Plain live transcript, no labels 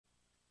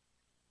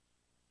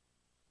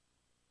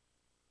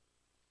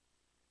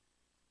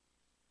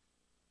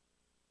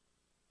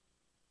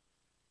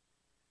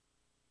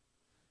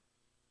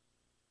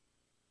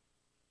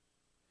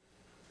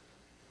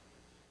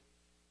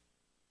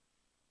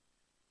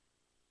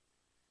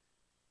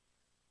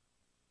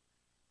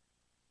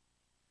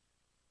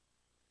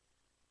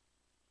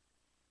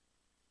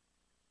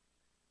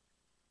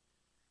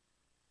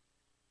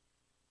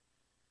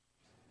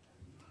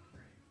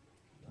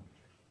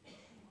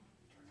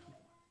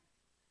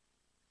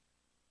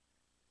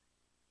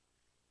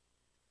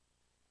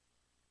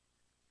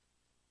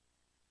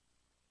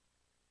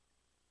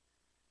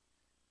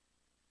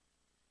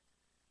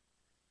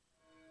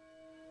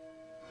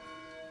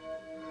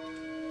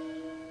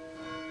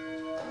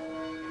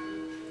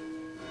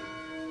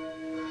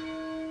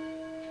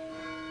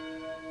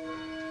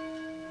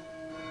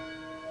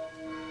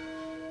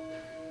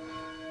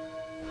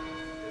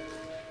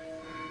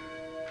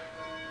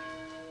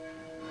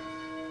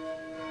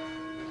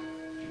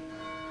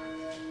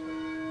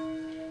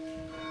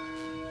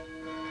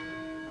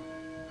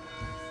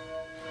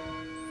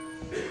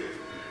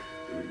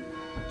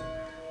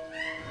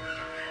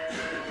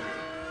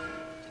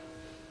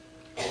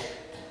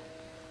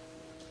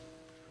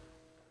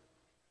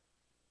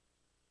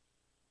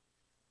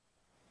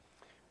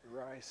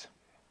rise.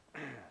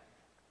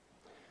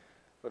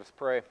 Let us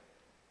pray.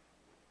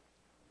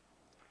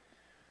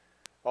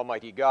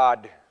 Almighty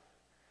God,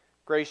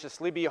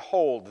 graciously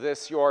behold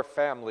this your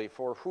family,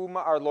 for whom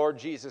our Lord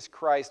Jesus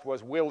Christ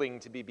was willing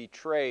to be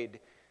betrayed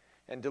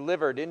and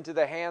delivered into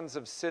the hands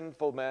of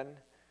sinful men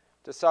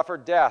to suffer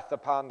death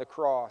upon the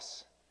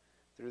cross.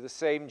 Through the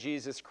same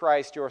Jesus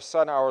Christ, your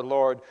Son, our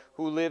Lord,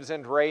 who lives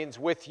and reigns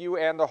with you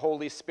and the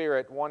Holy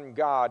Spirit, one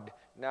God,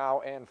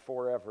 now and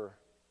forever.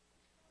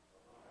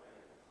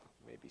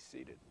 You may be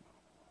seated.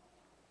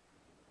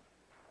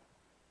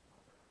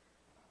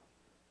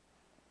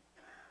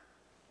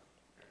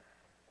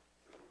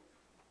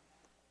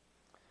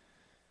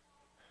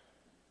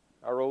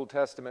 Our Old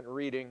Testament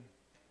reading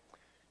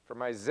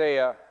from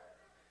Isaiah,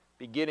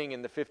 beginning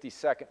in the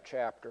 52nd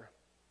chapter.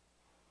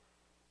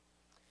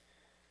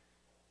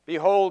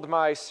 Behold,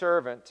 my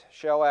servant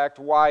shall act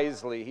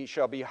wisely. He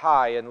shall be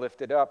high and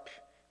lifted up.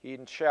 He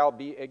shall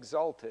be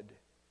exalted.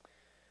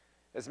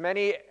 As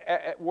many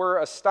were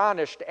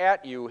astonished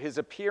at you, his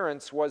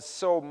appearance was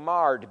so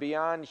marred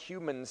beyond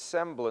human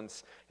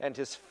semblance, and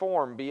his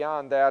form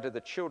beyond that of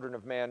the children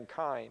of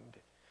mankind.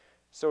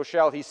 So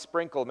shall he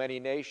sprinkle many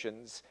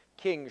nations.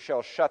 Kings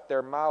shall shut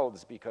their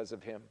mouths because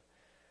of him.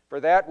 For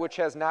that which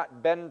has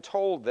not been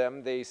told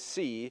them they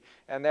see,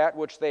 and that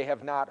which they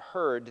have not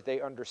heard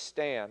they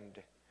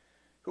understand.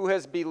 Who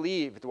has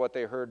believed what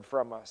they heard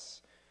from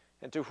us?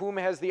 And to whom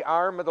has the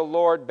arm of the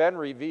Lord been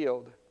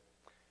revealed?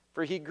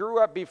 For he grew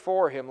up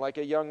before him like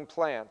a young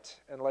plant,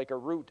 and like a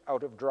root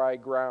out of dry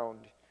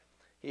ground.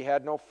 He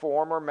had no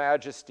form or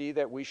majesty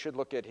that we should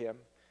look at him,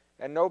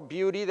 and no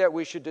beauty that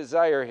we should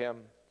desire him.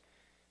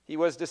 He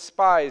was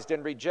despised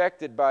and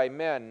rejected by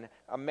men,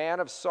 a man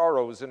of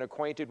sorrows and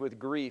acquainted with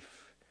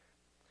grief.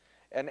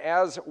 And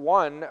as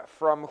one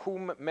from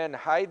whom men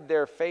hide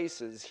their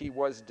faces, he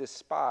was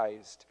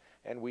despised,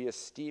 and we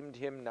esteemed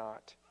him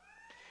not.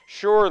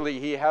 Surely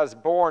he has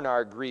borne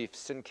our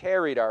griefs and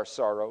carried our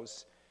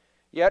sorrows.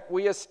 Yet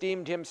we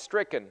esteemed him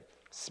stricken,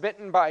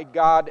 smitten by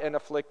God and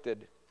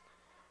afflicted.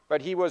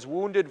 But he was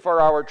wounded for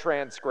our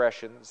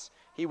transgressions.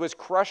 He was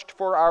crushed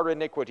for our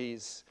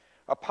iniquities.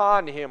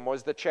 Upon him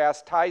was the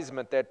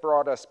chastisement that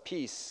brought us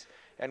peace,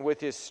 and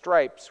with his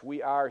stripes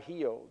we are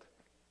healed.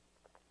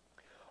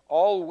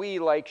 All we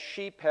like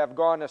sheep have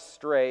gone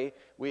astray.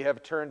 We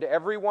have turned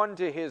everyone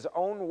to his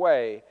own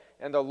way,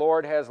 and the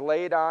Lord has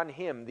laid on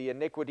him the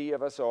iniquity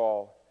of us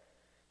all.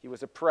 He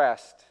was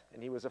oppressed,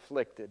 and he was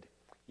afflicted,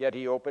 yet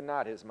he opened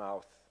not his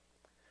mouth.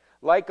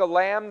 Like a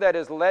lamb that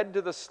is led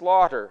to the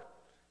slaughter,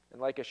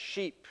 and like a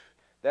sheep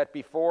that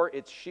before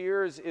its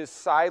shears is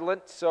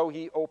silent, so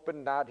he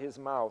opened not his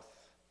mouth.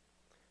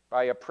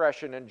 By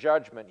oppression and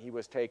judgment he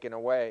was taken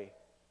away.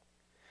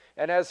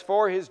 And as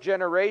for his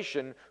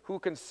generation, who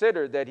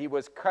considered that he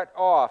was cut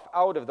off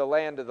out of the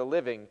land of the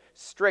living,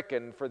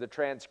 stricken for the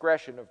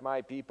transgression of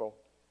my people.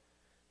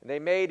 And they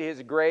made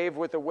his grave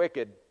with the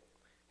wicked,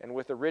 and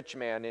with the rich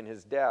man in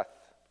his death,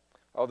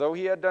 although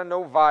he had done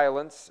no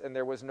violence, and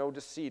there was no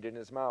deceit in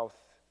his mouth.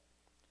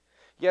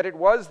 Yet it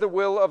was the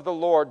will of the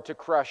Lord to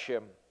crush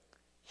him.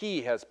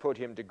 He has put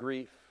him to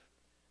grief.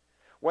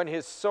 When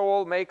his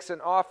soul makes an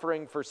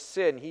offering for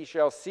sin, he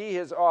shall see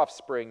his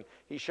offspring.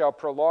 He shall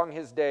prolong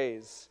his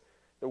days.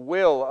 The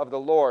will of the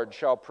Lord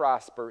shall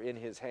prosper in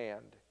his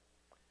hand.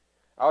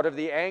 Out of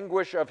the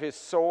anguish of his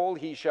soul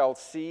he shall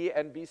see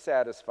and be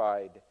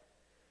satisfied.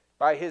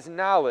 By his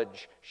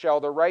knowledge shall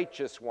the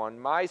righteous one,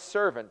 my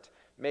servant,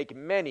 make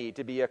many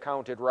to be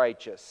accounted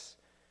righteous,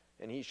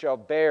 and he shall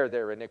bear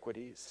their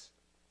iniquities.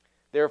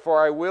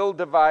 Therefore I will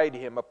divide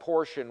him a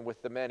portion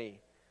with the many,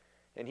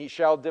 and he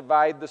shall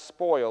divide the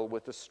spoil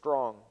with the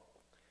strong,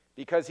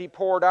 because he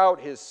poured out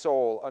his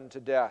soul unto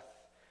death,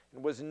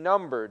 and was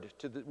numbered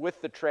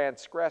with the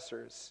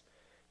transgressors.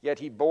 Yet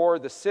he bore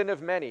the sin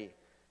of many,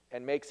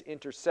 and makes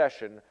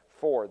intercession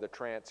for the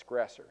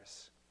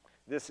transgressors.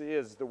 This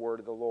is the word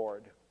of the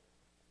Lord.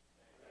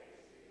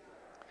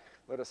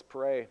 Let us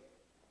pray.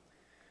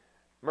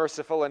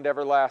 Merciful and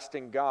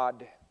everlasting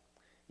God,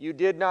 you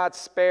did not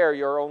spare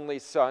your only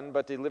Son,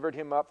 but delivered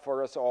him up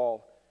for us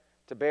all,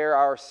 to bear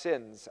our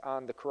sins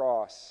on the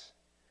cross.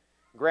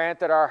 Grant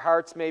that our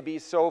hearts may be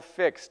so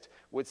fixed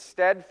with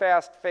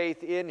steadfast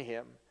faith in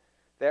him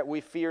that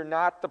we fear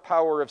not the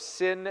power of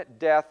sin,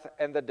 death,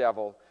 and the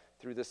devil,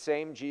 through the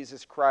same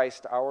Jesus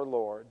Christ our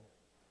Lord.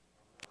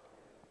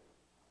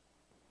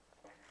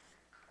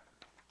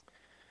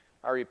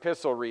 Our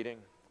epistle reading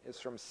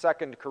is from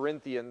 2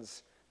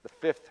 Corinthians,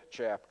 the 5th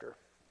chapter.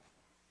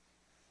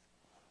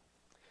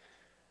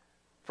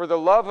 For the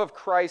love of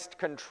Christ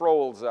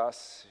controls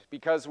us,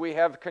 because we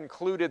have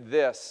concluded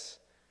this,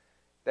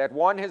 that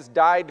one has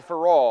died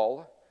for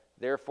all,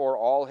 therefore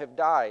all have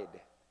died.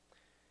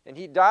 And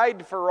he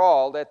died for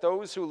all, that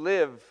those who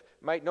live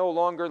might no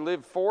longer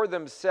live for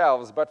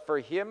themselves, but for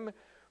him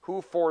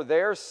who for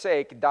their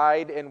sake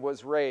died and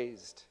was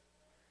raised.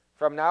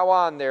 From now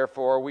on,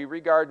 therefore, we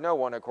regard no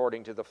one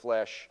according to the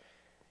flesh.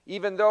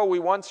 Even though we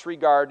once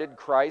regarded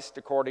Christ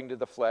according to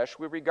the flesh,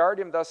 we regard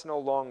him thus no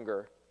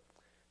longer.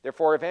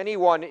 Therefore, if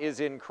anyone is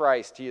in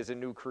Christ, he is a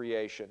new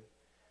creation.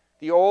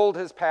 The old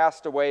has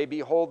passed away.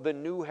 Behold, the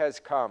new has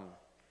come.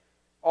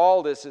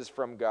 All this is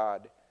from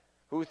God,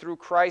 who through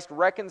Christ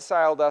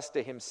reconciled us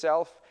to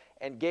himself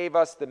and gave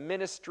us the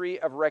ministry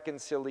of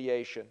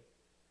reconciliation.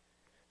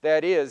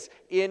 That is,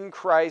 in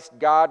Christ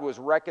God was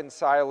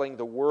reconciling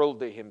the world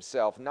to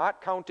himself,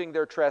 not counting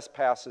their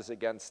trespasses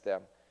against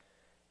them,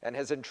 and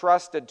has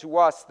entrusted to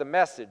us the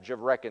message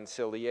of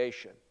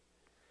reconciliation.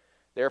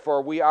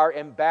 Therefore we are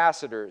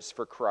ambassadors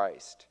for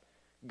Christ,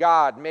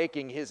 God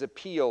making his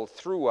appeal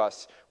through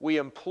us. We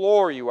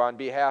implore you on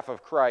behalf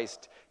of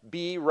Christ,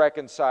 be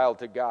reconciled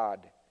to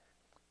God.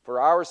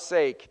 For our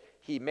sake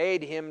he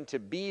made him to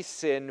be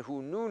sin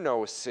who knew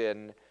no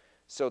sin,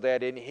 so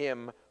that in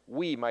him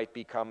we might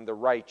become the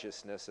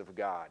righteousness of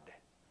God.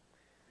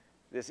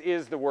 This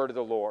is the word of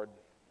the Lord.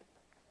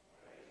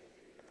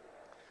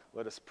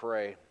 Let us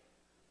pray.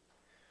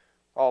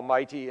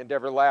 Almighty and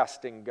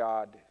everlasting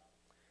God,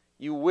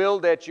 you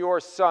willed that your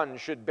Son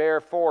should bear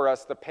for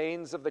us the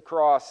pains of the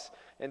cross,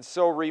 and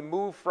so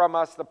remove from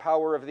us the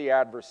power of the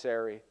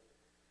adversary.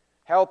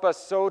 Help us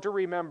so to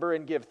remember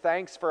and give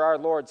thanks for our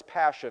Lord's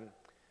passion,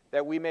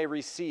 that we may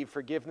receive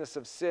forgiveness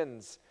of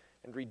sins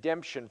and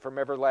redemption from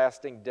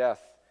everlasting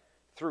death,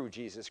 through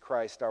Jesus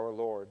Christ our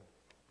Lord.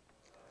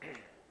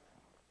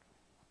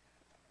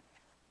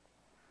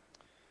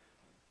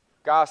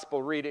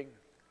 Gospel reading,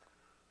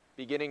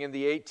 beginning in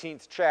the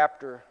 18th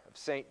chapter of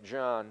St.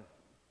 John.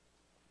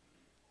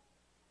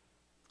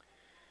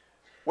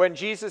 When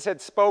Jesus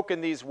had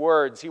spoken these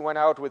words, he went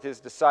out with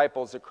his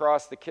disciples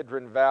across the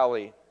Kidron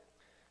Valley.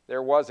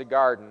 There was a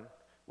garden,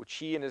 which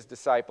he and his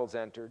disciples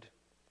entered.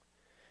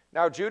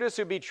 Now Judas,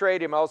 who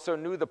betrayed him, also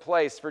knew the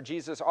place, for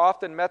Jesus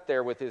often met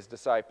there with his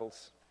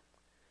disciples.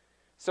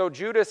 So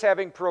Judas,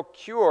 having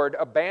procured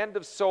a band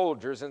of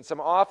soldiers and some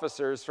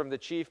officers from the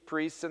chief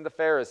priests and the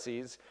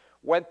Pharisees,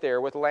 went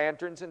there with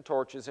lanterns and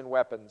torches and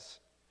weapons.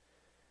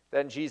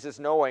 Then Jesus,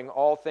 knowing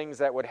all things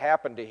that would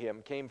happen to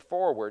him, came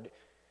forward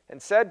and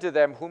said to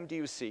them, "Whom do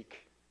you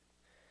seek?"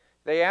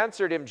 They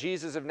answered him,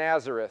 "Jesus of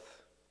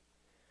Nazareth."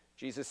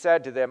 Jesus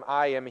said to them,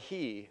 "I am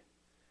he."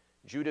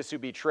 Judas, who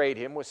betrayed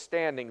him, was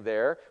standing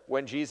there.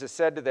 When Jesus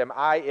said to them,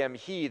 "I am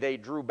he," they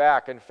drew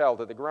back and fell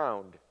to the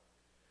ground.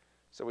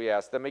 So he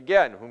asked them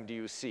again, "Whom do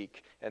you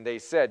seek?" And they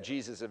said,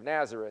 "Jesus of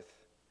Nazareth."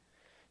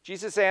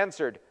 Jesus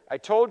answered, "I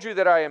told you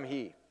that I am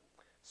he.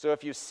 So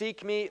if you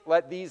seek me,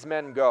 let these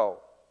men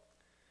go."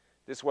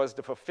 This was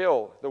to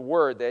fulfill the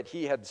word that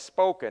he had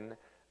spoken,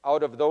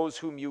 "Out of those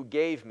whom you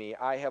gave me,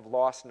 I have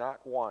lost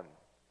not one."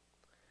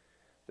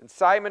 Then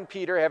Simon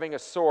Peter, having a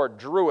sword,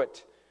 drew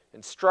it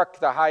and struck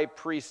the high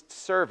priest's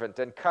servant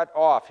and cut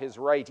off his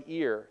right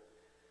ear.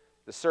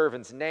 The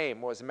servant's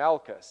name was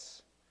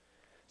Malchus.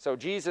 So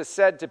Jesus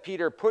said to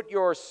Peter, "Put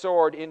your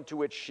sword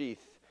into its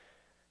sheath.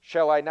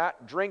 Shall I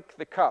not drink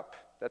the cup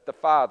that the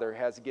Father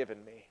has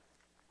given me?"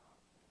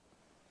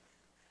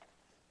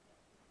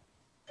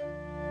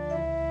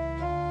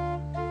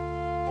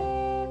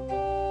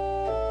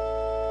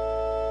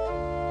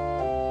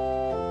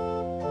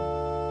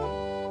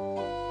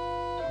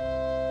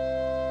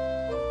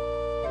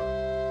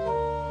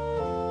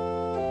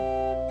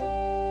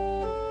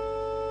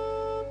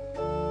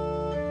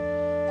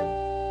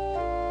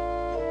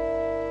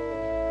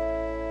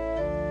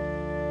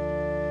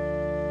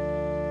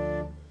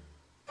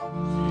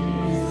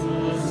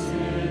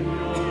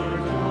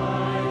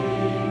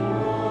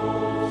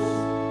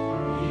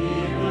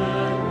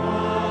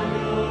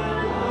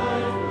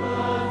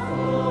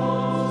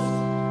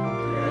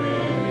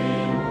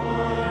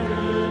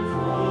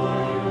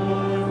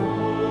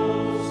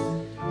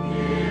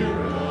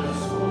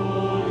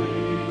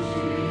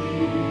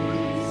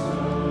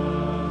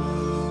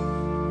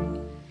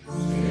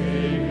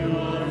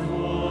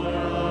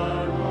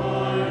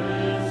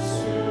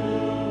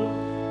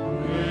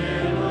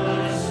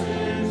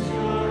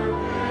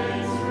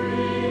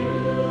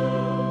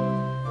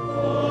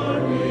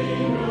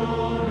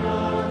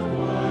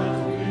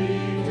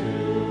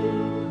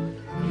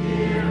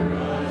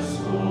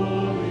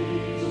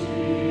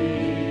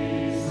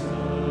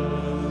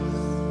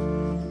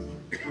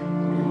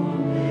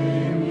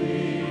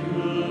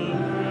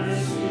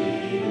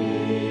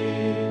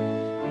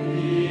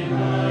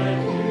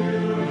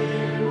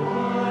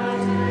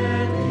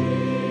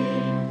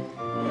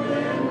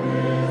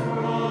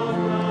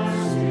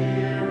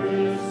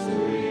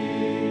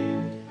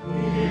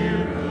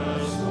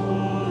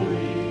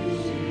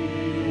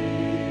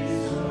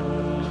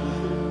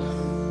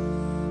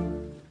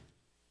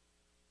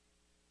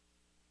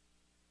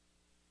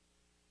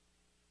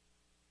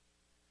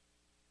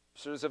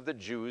 Officers of the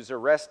Jews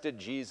arrested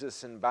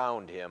Jesus and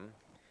bound him.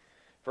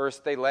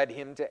 First they led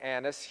him to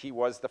Annas. He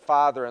was the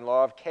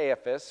father-in-law of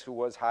Caiaphas, who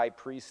was high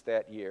priest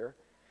that year.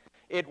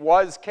 It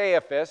was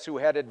Caiaphas who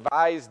had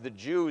advised the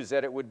Jews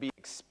that it would be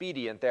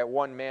expedient that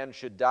one man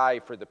should die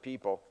for the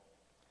people.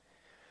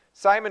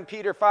 Simon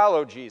Peter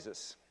followed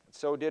Jesus, and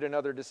so did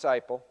another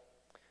disciple.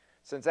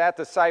 Since that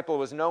disciple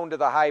was known to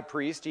the high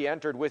priest, he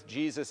entered with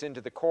Jesus into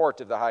the court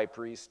of the high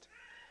priest.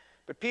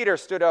 But Peter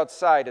stood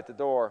outside at the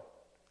door.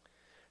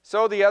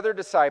 So the other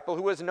disciple,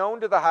 who was known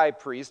to the high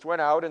priest,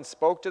 went out and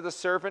spoke to the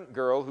servant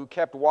girl who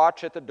kept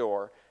watch at the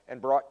door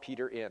and brought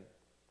Peter in.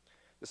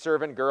 The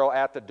servant girl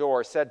at the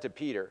door said to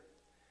Peter,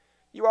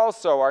 "You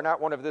also are not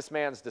one of this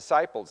man's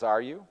disciples,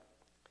 are you?"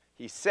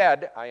 He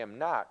said, "I am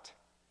not."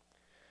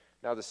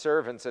 Now the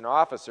servants and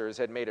officers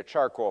had made a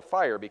charcoal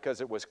fire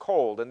because it was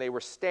cold, and they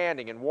were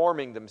standing and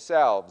warming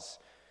themselves.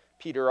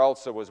 Peter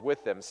also was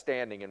with them,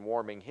 standing and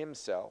warming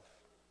himself.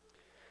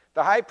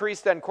 The high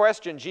priest then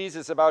questioned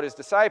Jesus about his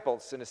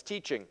disciples and his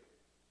teaching.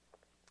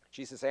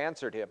 Jesus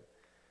answered him,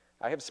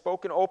 "I have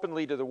spoken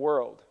openly to the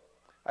world.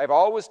 I have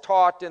always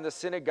taught in the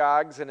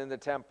synagogues and in the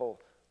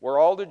temple, where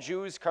all the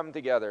Jews come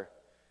together.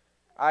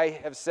 I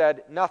have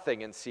said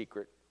nothing in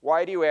secret.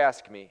 Why do you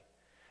ask me?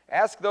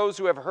 Ask those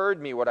who have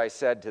heard me what I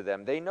said to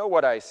them. They know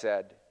what I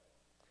said."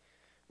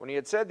 When he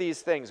had said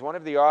these things, one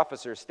of the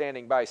officers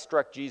standing by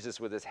struck Jesus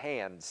with his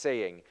hand,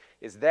 saying,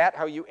 "Is that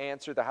how you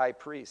answer the high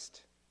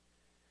priest?"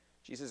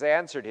 Jesus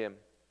answered him,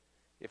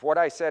 "If what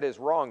I said is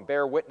wrong,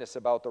 bear witness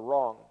about the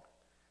wrong.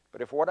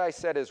 But if what I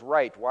said is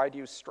right, why do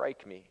you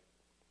strike me?"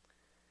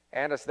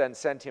 Annas then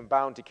sent him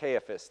bound to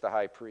Caiaphas, the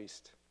high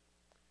priest.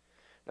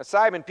 Now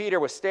Simon Peter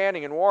was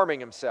standing and warming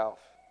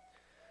himself.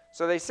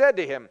 So they said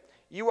to him,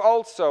 "You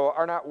also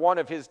are not one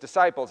of his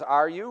disciples,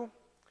 are you?"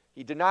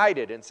 He denied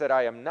it and said,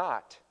 "I am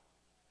not."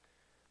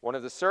 One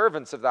of the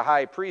servants of the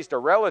high priest, a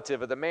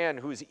relative of the man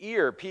whose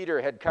ear Peter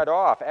had cut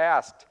off,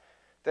 asked,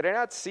 "Did I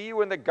not see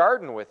you in the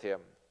garden with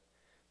him?"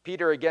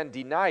 Peter again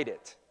denied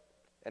it,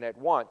 and at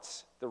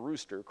once the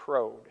rooster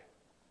crowed.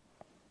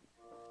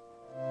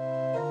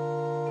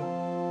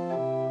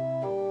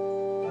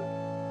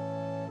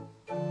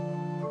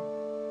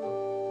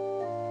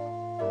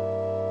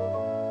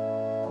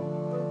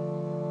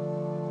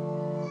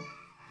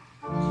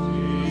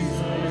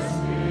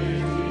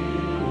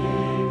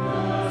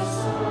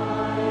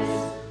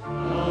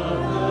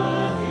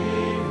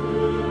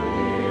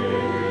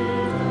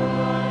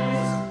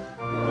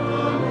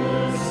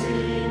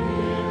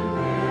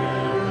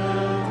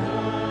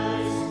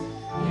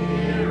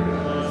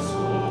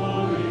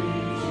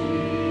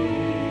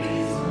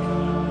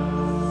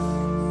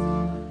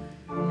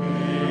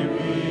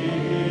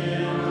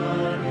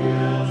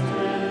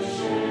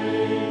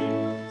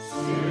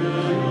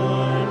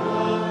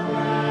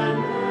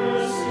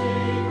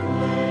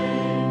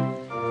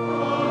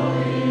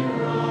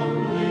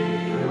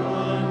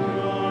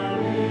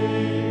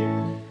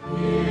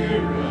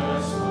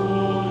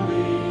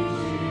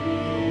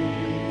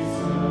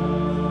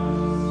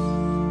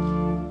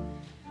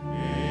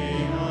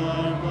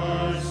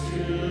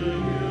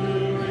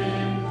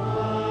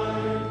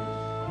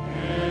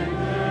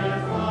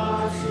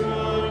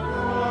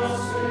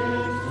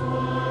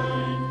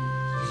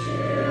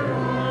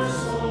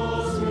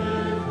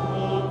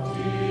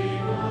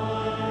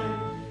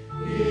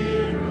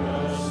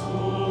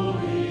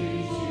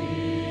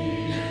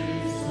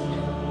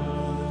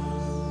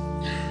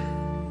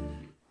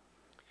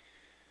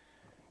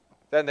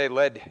 Then they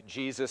led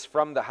Jesus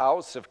from the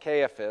house of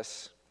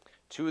Caiaphas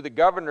to the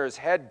governor's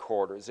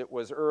headquarters. It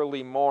was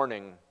early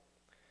morning.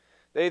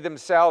 They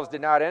themselves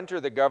did not enter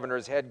the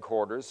governor's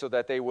headquarters so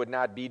that they would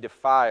not be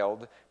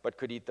defiled, but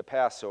could eat the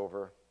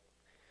Passover.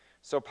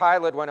 So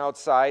Pilate went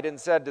outside and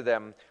said to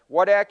them,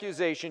 "What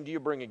accusation do you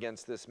bring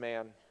against this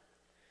man?"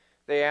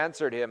 They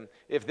answered him,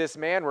 "If this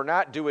man were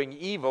not doing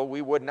evil,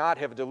 we would not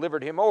have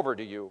delivered him over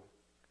to you."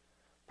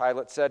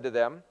 Pilate said to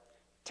them,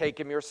 "Take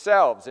him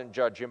yourselves and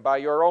judge him by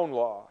your own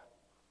law."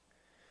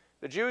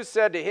 The Jews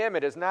said to him,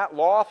 "It is not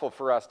lawful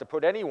for us to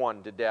put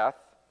anyone to death."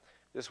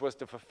 This was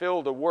to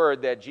fulfill the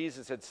word that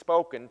Jesus had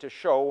spoken to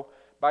show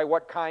by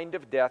what kind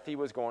of death he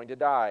was going to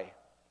die.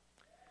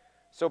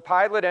 So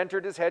Pilate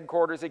entered his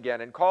headquarters again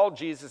and called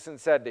Jesus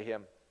and said to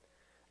him,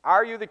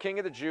 "Are you the king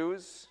of the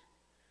Jews?"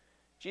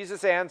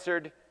 Jesus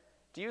answered,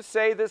 "Do you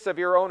say this of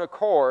your own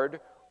accord,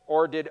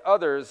 or did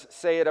others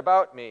say it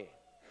about me?"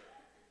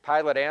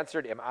 Pilate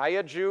answered, "Am I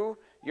a Jew?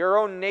 Your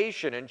own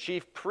nation and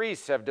chief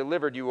priests have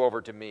delivered you over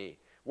to me.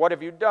 What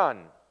have you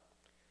done?"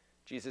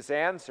 Jesus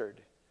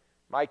answered,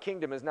 "My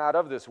kingdom is not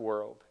of this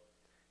world.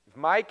 If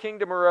my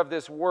kingdom were of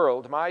this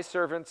world, my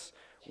servants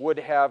would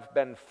have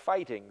been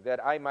fighting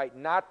that I might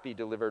not be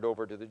delivered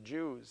over to the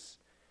Jews.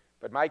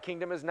 But my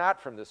kingdom is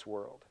not from this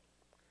world."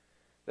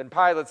 Then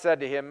Pilate said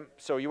to him,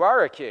 "So you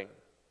are a king?"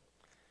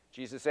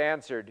 Jesus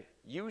answered,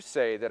 "You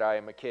say that I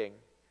am a king.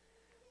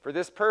 For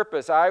this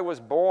purpose I was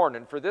born,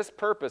 and for this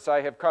purpose I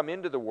have come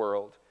into the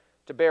world,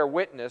 to bear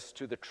witness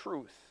to the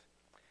truth.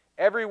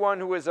 Everyone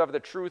who is of the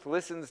truth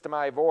listens to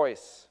my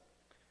voice."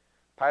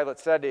 Pilate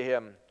said to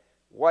him,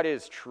 "What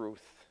is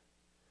truth?"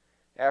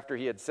 After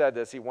he had said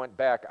this, he went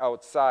back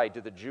outside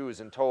to the Jews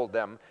and told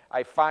them,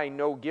 "I find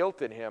no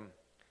guilt in him.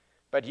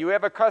 But you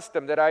have a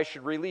custom that I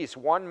should release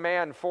one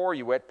man for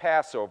you at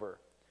Passover.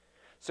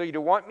 So you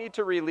do want me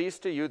to release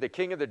to you the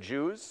king of the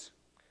Jews?"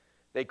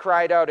 They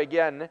cried out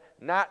again,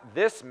 "Not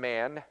this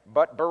man,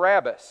 but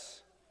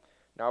Barabbas."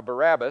 Now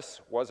Barabbas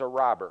was a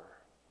robber.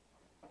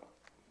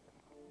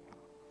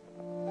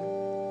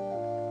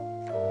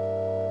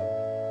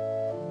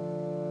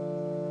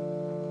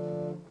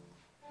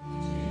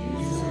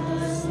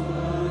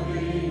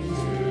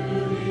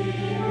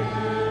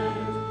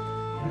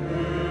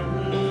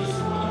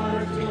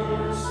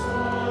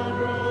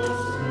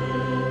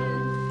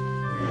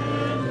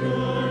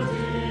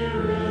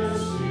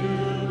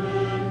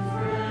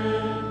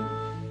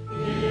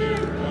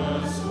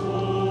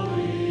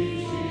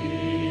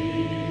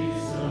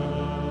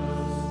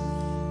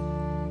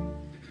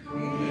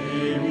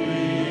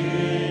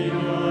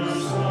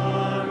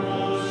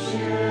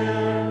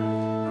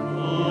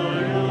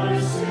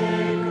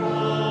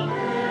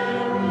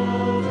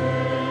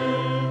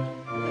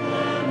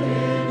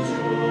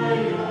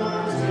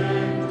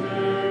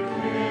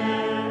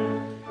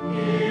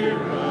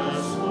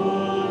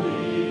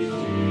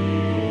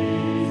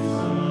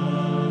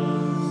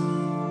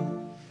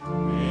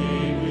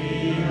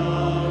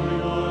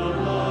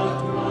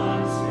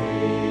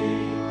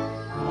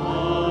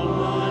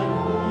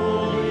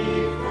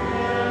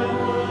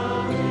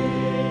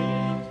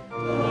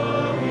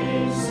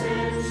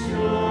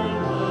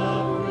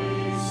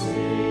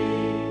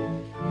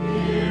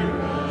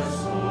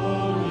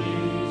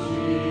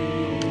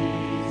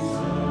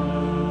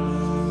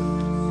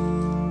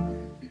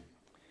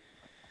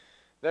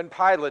 Then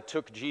Pilate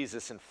took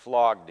Jesus and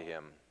flogged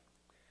him.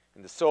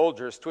 And the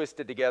soldiers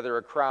twisted together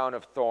a crown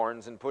of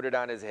thorns and put it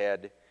on his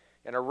head,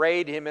 and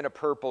arrayed him in a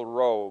purple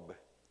robe.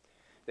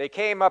 They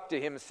came up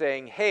to him,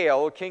 saying,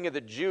 "Hail, King of the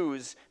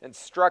Jews," and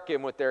struck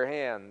him with their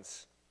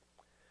hands.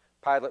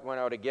 Pilate went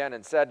out again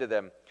and said to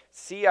them,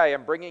 "See, I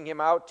am bringing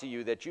him out to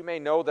you, that you may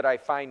know that I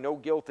find no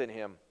guilt in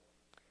him."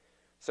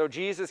 So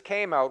Jesus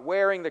came out,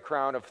 wearing the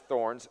crown of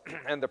thorns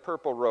and the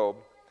purple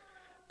robe.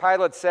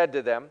 Pilate said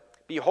to them,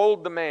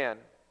 "Behold the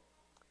man."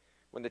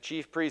 When the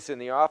chief priests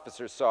and the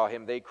officers saw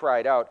him, they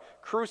cried out,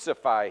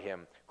 "Crucify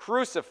him!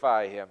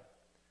 Crucify him!"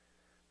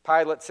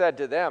 Pilate said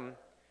to them,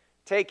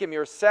 "Take him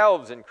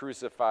yourselves and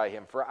crucify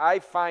him, for I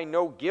find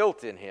no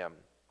guilt in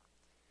him."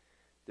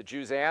 The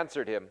Jews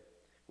answered him,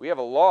 "We have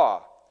a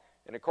law,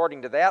 and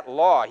according to that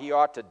law he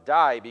ought to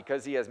die,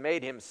 because he has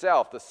made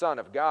himself the Son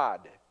of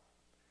God."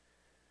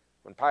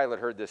 When Pilate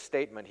heard this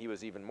statement, he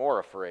was even more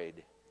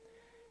afraid.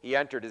 He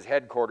entered his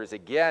headquarters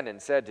again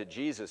and said to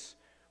Jesus,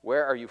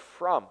 "Where are you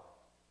from?"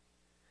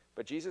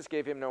 But Jesus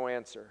gave him no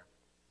answer.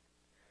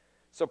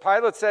 So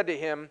Pilate said to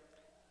him,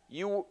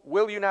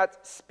 Will you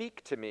not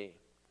speak to me?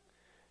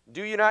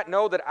 Do you not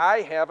know that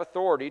I have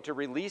authority to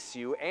release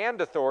you and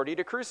authority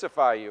to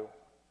crucify you?"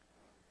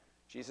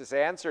 Jesus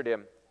answered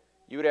him,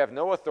 "You would have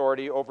no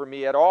authority over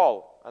me at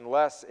all,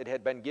 unless it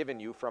had been given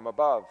you from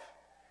above.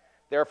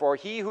 Therefore,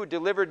 he who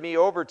delivered me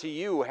over to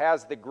you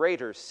has the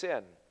greater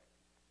sin."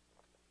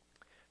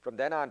 From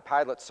then on,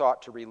 Pilate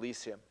sought to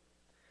release him.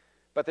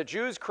 But the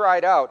Jews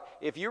cried out,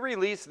 "If you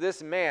release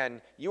this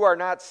man, you are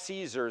not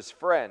Caesar's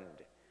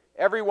friend.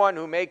 Everyone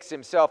who makes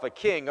himself a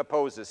king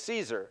opposes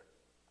Caesar."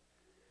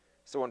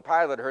 So when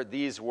Pilate heard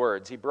these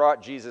words, he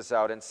brought Jesus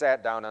out and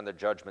sat down on the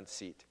judgment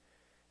seat,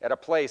 at a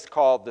place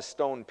called the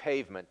Stone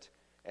Pavement,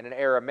 and in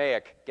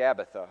Aramaic,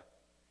 Gabbatha.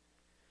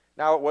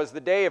 Now it was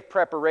the day of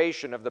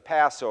preparation of the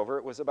Passover.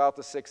 It was about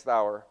the 6th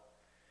hour.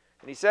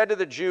 And he said to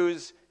the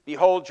Jews,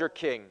 "Behold your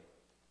king."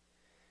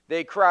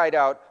 They cried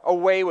out,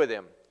 "Away with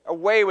him!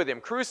 Away with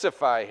him!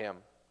 Crucify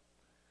him!"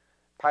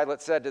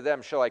 Pilate said to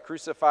them, "Shall I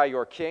crucify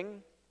your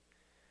king?"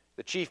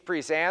 The chief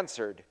priests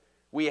answered,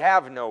 "We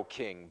have no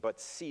king but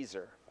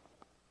Caesar."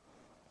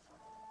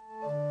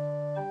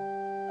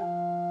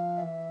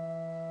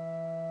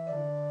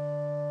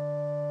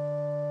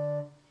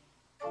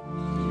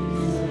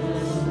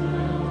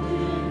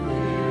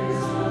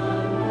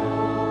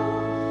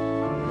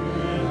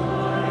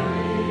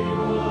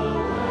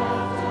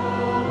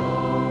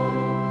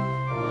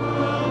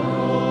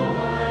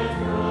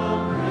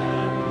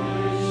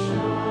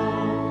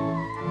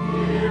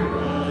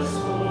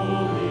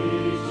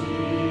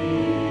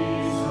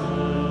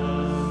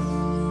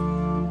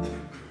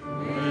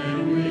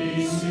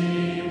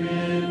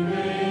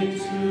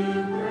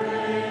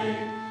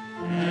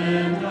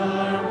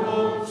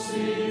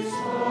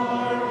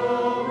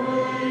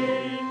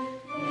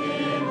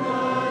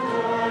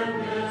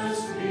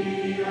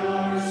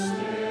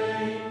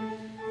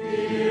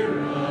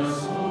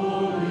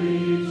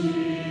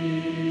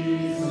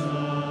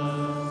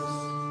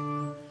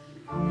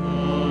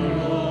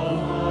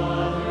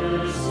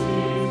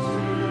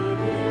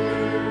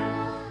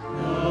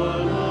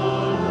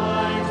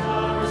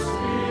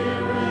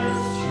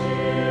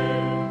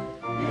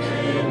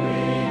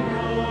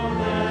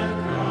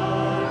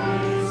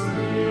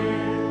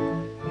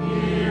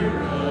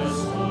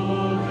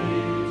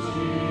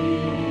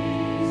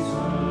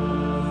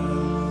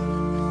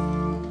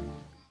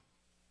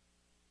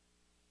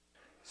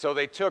 So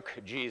they took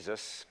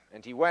Jesus,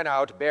 and he went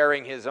out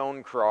bearing his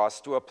own cross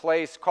to a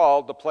place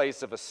called the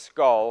place of a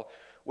skull,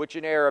 which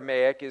in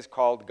Aramaic is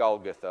called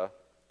Golgotha.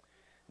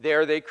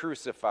 There they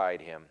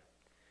crucified him,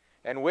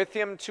 and with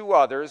him 2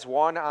 others,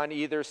 one on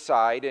either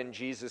side, and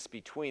Jesus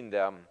between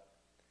them.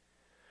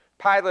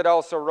 Pilate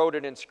also wrote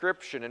an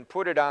inscription and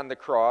put it on the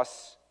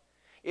cross.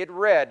 It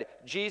read,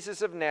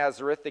 "Jesus of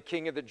Nazareth, the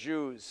King of the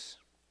Jews."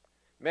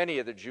 Many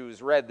of the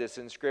Jews read this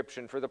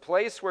inscription, for the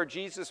place where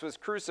Jesus was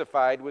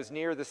crucified was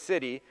near the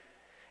city,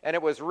 and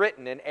it was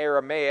written in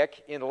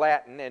Aramaic, in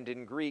Latin, and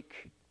in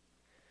Greek.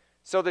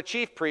 So the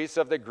chief priests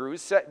of the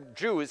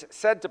Jews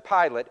said to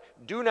Pilate,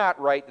 "Do not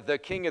write, 'the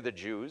King of the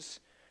Jews,'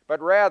 but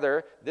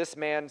rather, 'This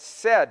man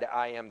said,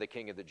 I am the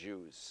King of the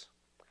Jews.'"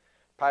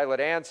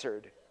 Pilate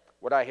answered,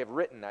 "What I have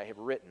written, I have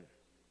written."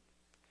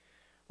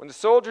 When the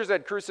soldiers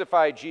had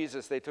crucified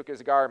Jesus, they took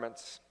his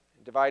garments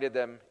and divided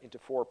them into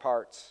 4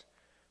 parts.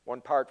 1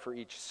 part for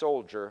each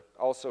soldier,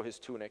 also his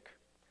tunic.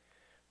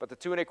 But the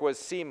tunic was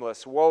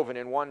seamless, woven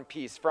in one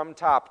piece from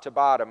top to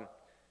bottom.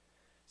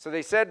 So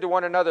they said to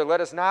one another,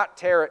 "Let us not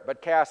tear it, but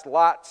cast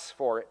lots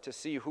for it to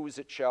see whose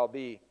it shall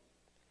be."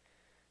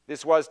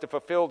 This was to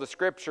fulfill the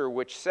scripture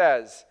which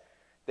says,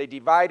 "They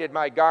divided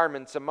my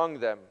garments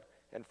among them,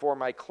 and for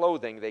my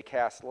clothing they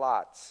cast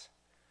lots."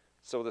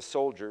 So the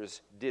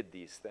soldiers did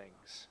these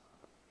things.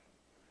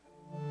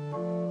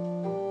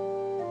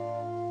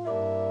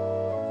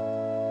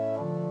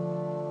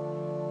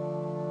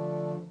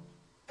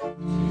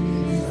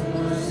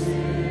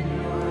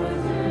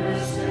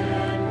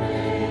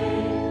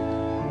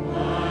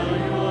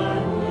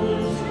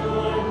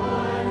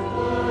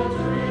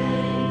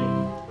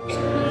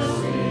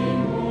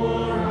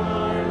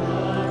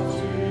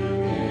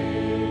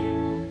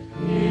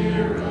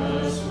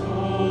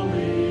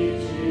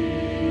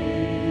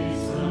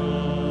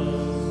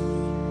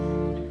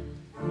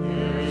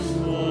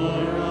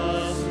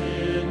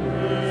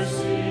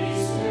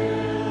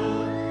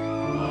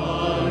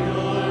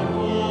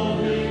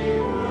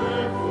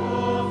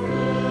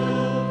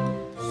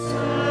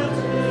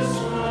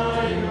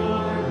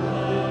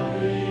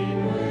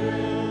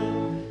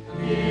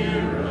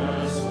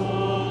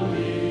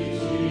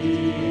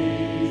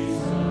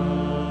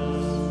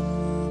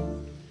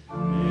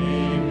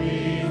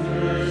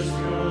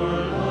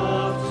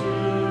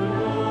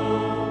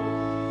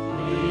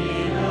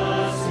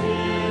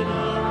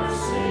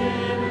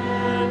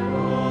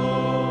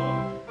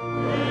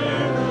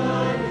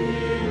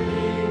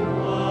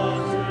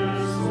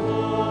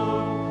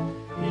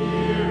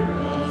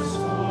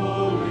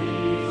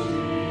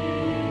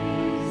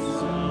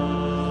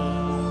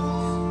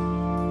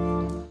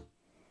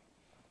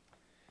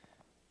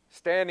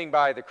 Standing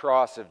by the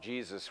cross of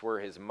Jesus were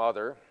his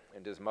mother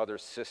and his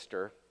mother's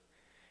sister,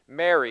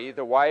 Mary,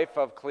 the wife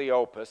of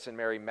Cleopas, and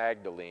Mary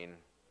Magdalene.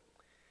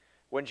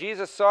 When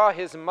Jesus saw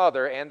his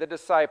mother and the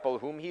disciple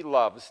whom he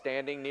loved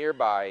standing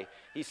nearby,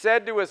 he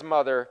said to his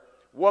mother,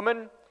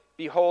 "Woman,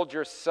 behold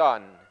your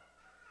son."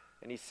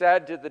 And he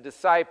said to the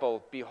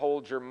disciple,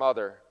 "Behold your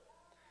mother."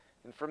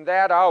 And from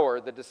that hour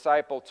the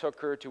disciple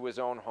took her to his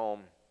own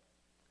home.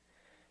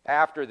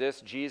 After this,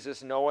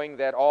 Jesus, knowing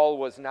that all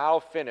was now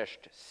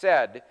finished,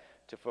 said,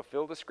 to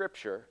fulfill the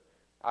scripture,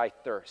 "I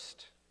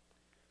thirst."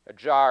 A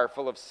jar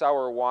full of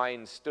sour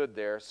wine stood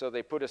there, so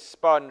they put a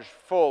sponge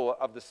full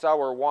of the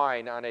sour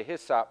wine on a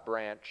hyssop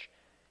branch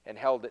and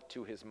held it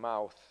to his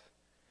mouth.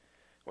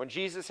 When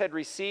Jesus had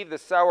received the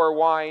sour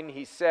wine,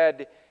 he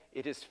said,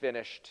 "It is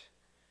finished."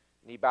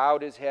 And he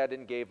bowed his head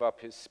and gave up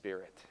his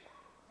spirit.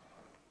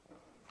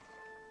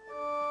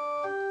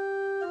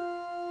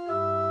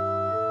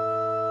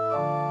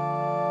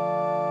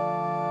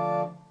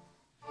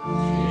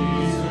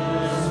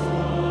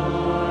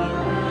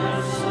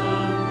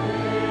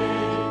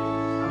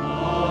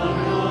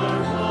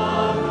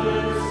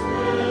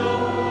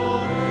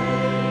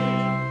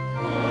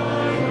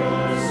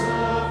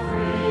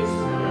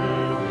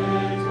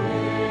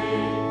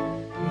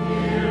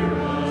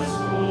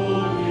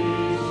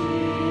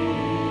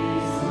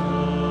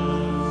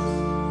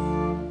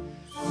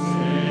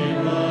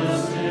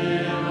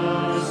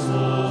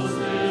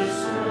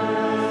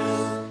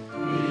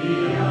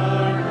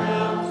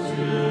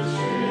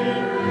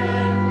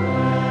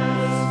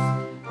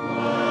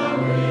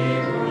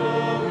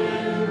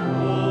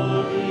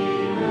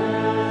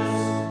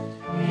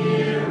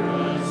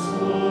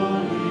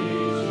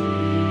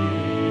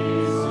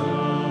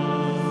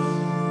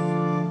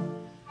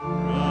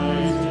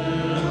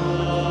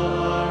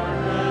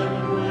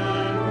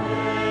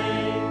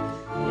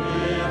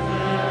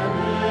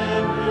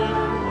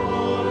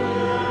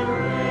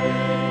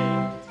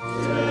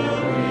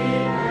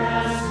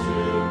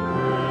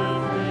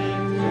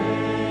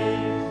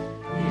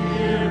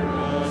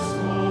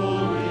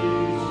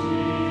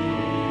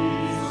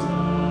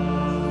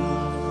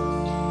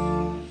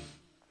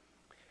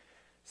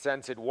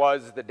 Since it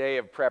was the day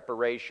of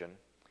preparation,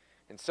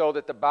 and so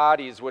that the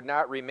bodies would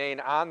not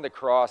remain on the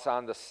cross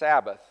on the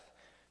Sabbath,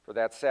 for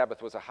that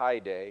Sabbath was a high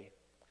day,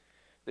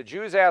 the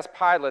Jews asked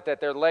Pilate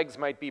that their legs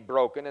might be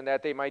broken and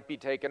that they might be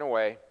taken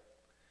away.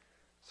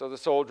 So the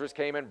soldiers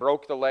came and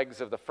broke the legs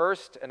of the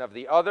first and of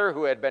the other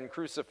who had been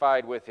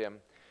crucified with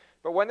him.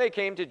 But when they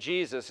came to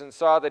Jesus and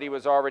saw that he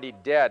was already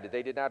dead,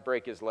 they did not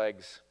break his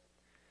legs.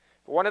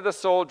 But one of the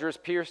soldiers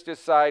pierced his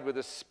side with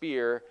a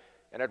spear,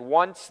 and at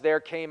once there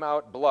came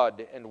out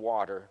blood and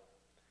water.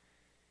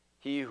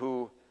 He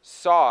who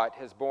saw it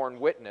has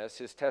borne witness,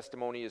 his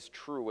testimony is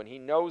true, and he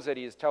knows that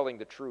he is telling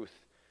the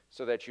truth,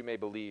 so that you may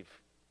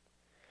believe.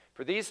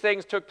 For these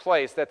things took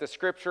place that the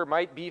scripture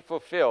might be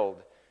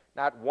fulfilled,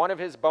 not one of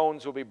his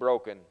bones will be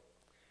broken.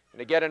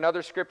 And again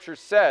another scripture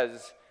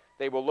says,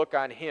 they will look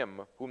on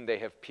him whom they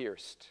have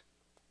pierced.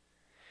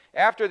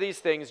 After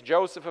these things,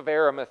 Joseph of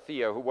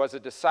Arimathea, who was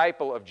a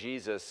disciple of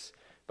Jesus,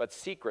 but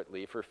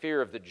secretly for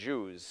fear of the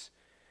Jews,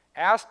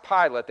 asked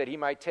Pilate that he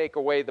might take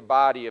away the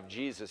body of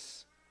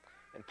Jesus,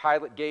 and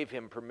Pilate gave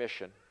him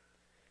permission.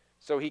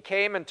 So he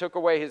came and took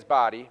away his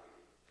body.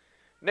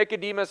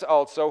 Nicodemus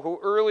also, who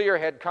earlier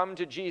had come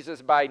to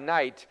Jesus by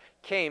night,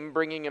 came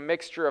bringing a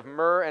mixture of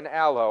myrrh and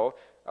aloe,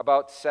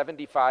 about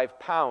 75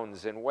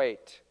 pounds in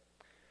weight.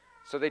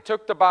 So they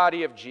took the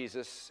body of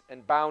Jesus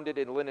and bound it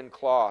in linen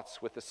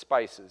cloths with the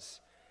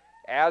spices,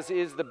 as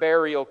is the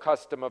burial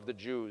custom of the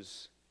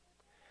Jews.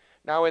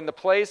 Now in the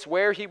place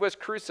where he was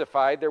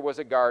crucified there was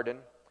a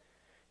garden,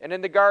 and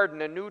in the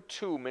garden a new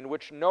tomb in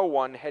which no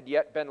one had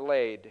yet been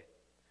laid.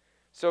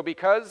 So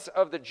because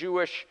of the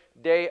Jewish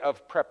day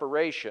of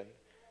preparation,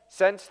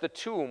 since the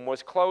tomb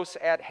was close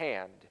at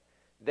hand,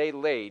 they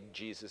laid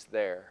Jesus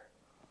there.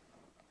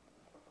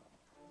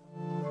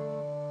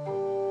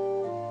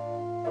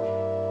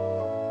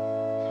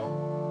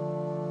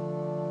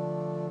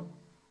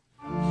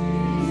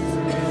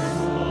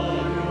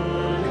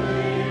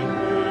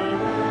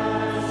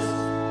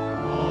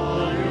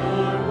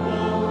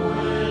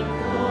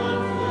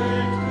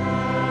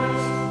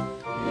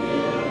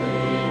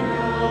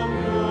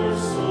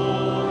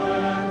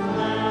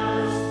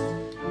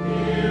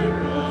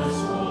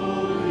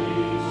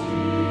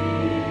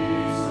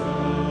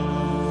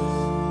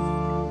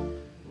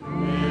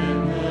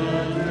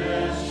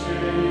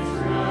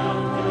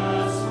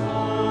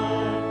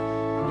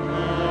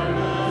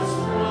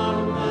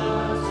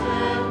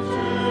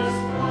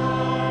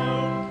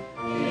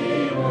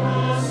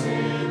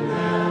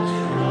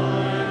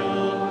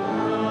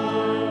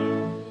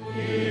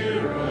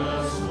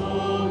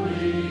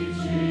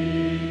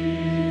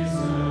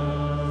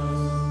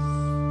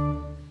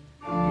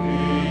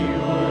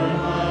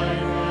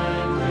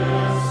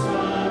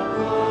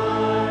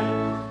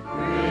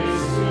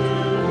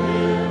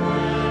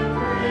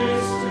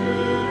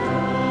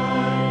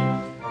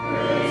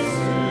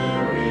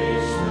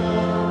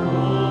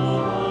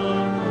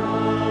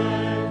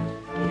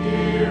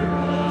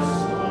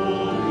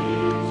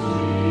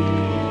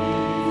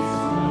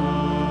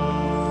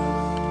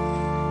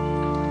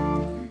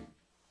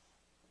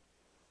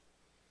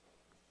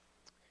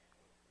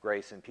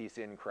 Grace and peace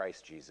in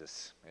Christ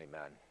Jesus.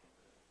 Amen.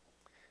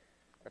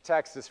 Our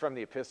text is from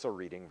the epistle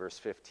reading, verse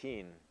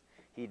 15.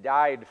 He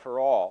died for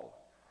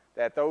all,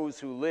 that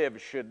those who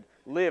live should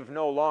live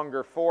no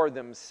longer for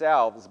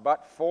themselves,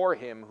 but for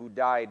him who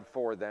died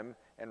for them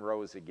and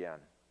rose again.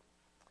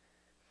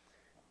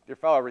 Dear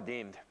fellow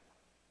redeemed,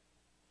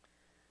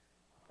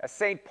 as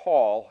St.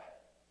 Paul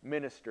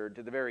ministered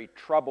to the very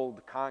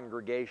troubled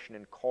congregation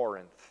in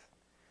Corinth,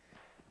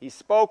 he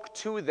spoke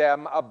to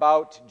them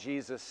about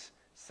Jesus'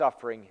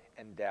 suffering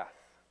and death.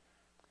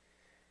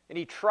 And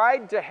he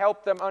tried to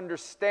help them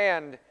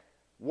understand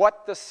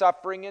what the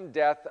suffering and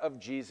death of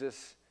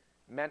Jesus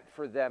meant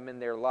for them in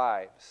their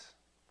lives.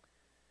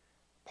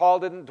 Paul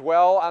didn't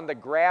dwell on the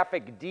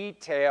graphic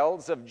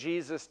details of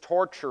Jesus'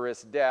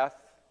 torturous death.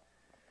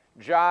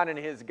 John, in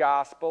his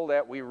gospel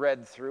that we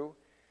read through,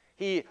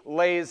 he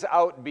lays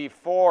out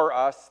before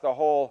us the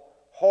whole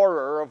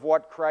horror of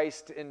what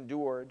Christ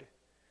endured,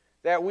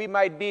 that we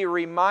might be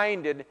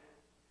reminded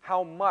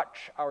how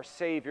much our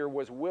Savior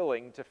was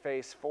willing to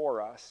face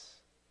for us.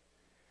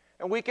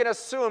 And we can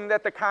assume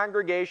that the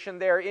congregation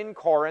there in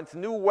Corinth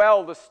knew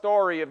well the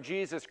story of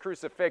Jesus'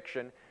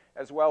 crucifixion,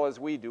 as well as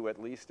we do,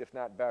 at least, if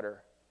not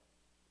better.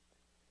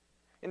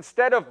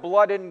 Instead of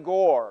blood and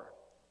gore,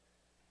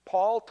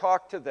 Paul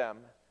talked to them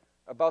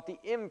about the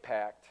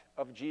impact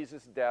of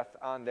Jesus' death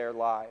on their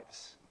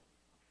lives.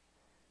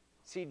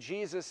 See,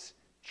 Jesus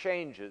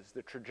changes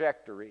the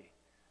trajectory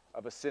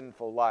of a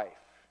sinful life.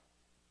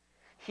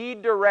 He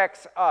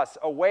directs us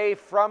away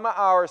from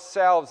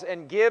ourselves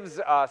and gives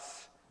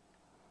us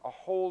a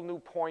whole new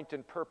point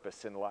and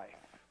purpose in life.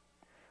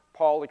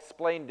 Paul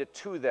explained it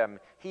to them.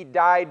 He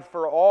died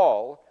for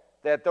all,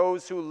 that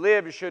those who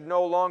live should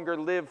no longer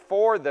live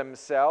for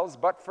themselves,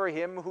 but for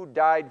him who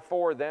died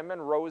for them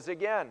and rose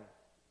again.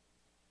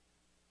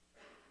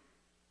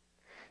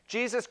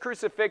 Jesus'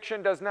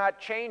 crucifixion does not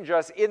change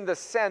us in the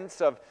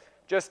sense of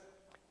just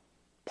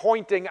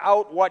pointing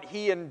out what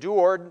he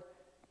endured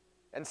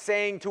and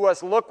saying to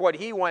us, look what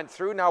he went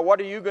through. Now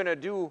what are you going to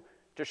do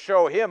to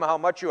show him how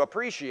much you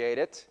appreciate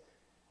it?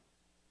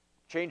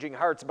 Changing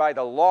hearts by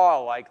the law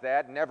like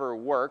that never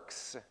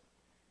works.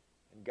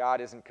 And God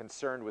isn't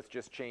concerned with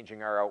just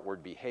changing our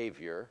outward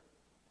behavior.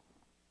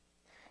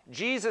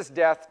 Jesus'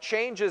 death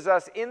changes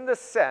us in the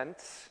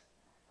sense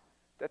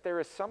that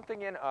there is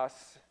something in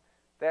us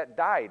that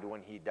died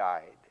when he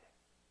died.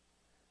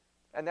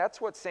 And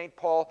that's what St.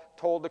 Paul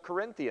told the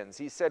Corinthians.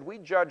 He said, we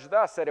judge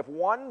thus, that if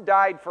one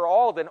died for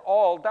all, then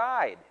all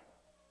died.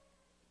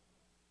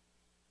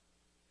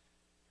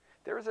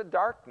 There is a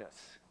darkness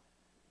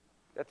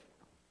that's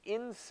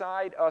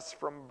inside us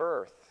from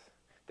birth.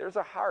 There's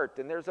a heart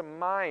and there's a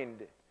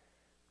mind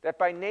that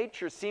by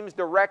nature seems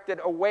directed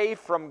away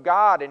from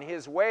God and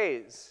his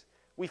ways.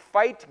 We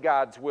fight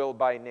God's will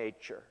by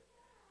nature.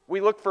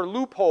 We look for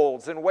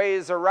loopholes and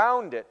ways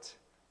around it.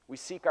 We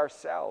seek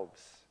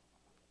ourselves.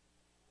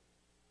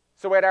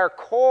 So at our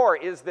core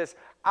is this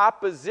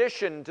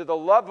opposition to the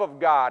love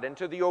of God and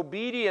to the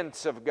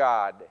obedience of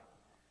God.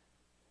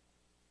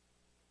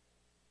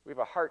 We have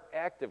a heart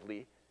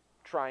actively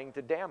trying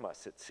to damn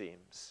us, it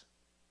seems.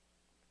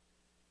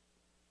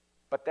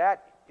 But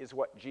that is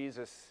what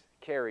Jesus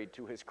carried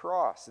to his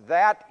cross.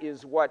 That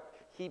is what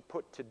he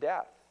put to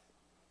death.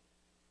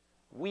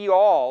 We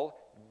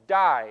all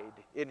died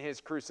in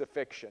his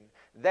crucifixion.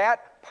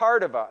 That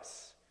part of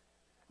us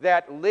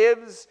that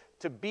lives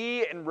to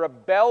be in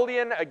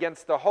rebellion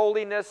against the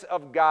holiness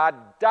of God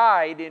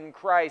died in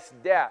Christ's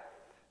death.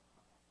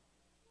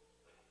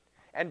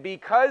 And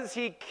because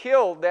he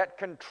killed that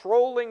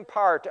controlling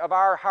part of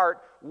our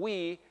heart,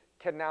 we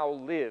can now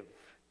live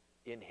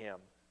in him.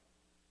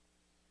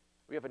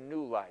 We have a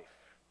new life.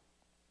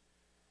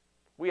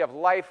 We have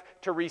life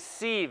to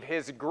receive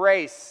his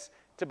grace,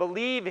 to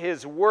believe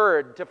his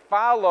word, to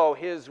follow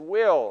his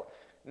will,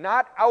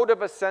 not out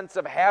of a sense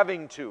of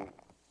having to,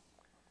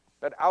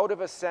 but out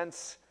of a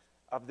sense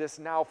of this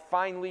now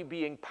finally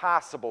being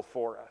possible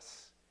for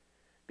us.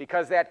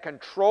 Because that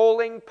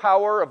controlling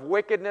power of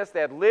wickedness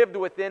that lived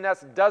within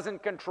us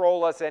doesn't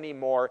control us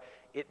anymore.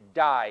 It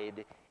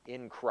died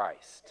in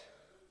Christ.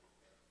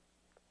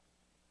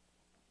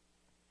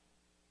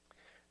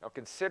 Now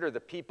consider the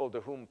people to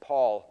whom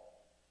Paul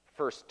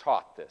first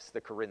taught this, the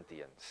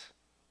Corinthians.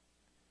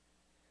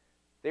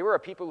 They were a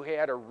people who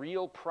had a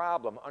real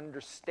problem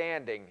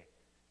understanding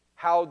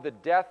how the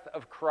death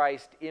of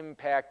Christ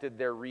impacted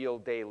their real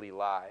daily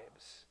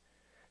lives.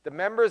 The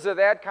members of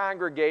that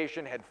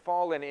congregation had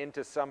fallen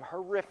into some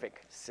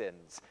horrific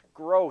sins,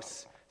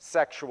 gross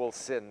sexual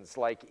sins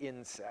like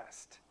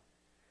incest.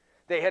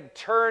 They had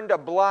turned a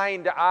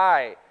blind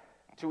eye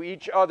to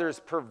each other's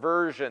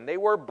perversion. They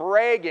were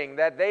bragging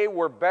that they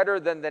were better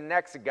than the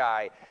next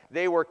guy.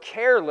 They were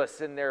careless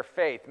in their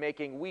faith,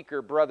 making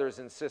weaker brothers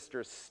and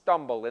sisters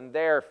stumble in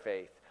their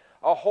faith.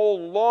 A whole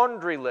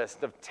laundry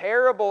list of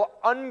terrible,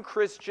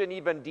 unchristian,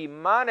 even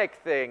demonic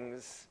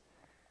things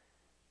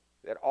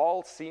that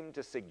all seemed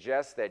to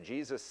suggest that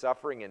Jesus'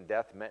 suffering and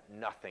death meant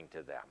nothing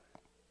to them.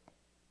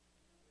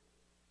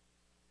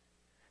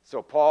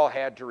 So Paul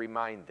had to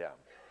remind them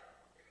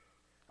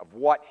of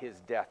what his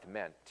death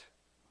meant.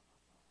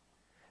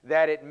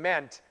 That it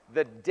meant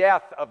the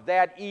death of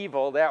that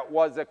evil that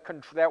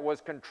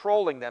was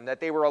controlling them, that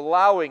they were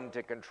allowing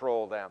to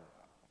control them.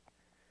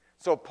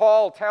 So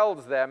Paul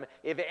tells them,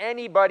 if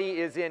anybody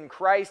is in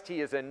Christ,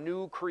 he is a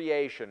new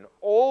creation.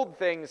 Old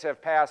things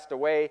have passed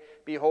away.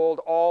 Behold,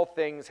 all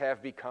things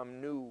have become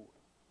new.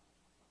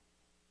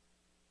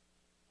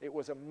 It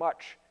was a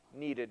much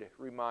needed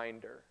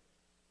reminder.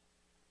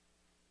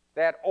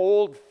 That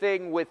old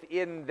thing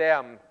within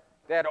them,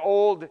 that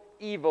old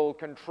evil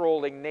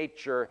controlling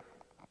nature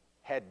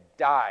had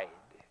died.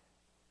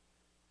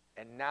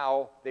 And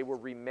now they were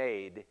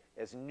remade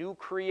as new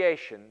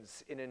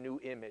creations in a new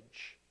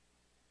image.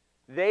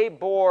 They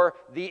bore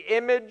the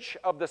image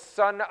of the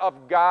Son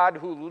of God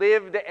who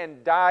lived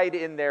and died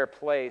in their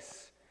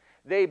place.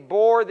 They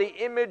bore the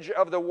image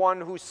of the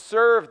one who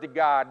served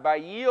God by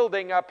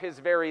yielding up his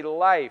very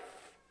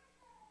life.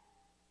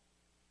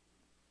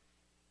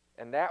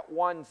 And that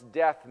one's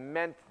death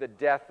meant the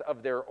death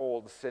of their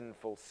old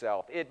sinful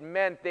self. It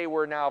meant they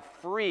were now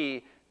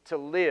free to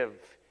live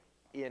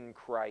in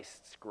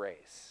Christ's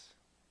grace.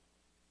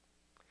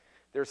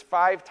 There's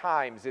 5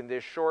 times in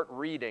this short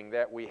reading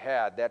that we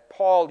had that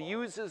Paul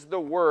uses the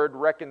word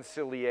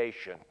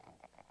reconciliation.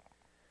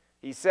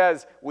 He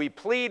says, we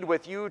plead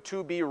with you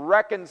to be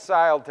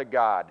reconciled to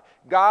God.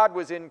 God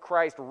was in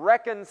Christ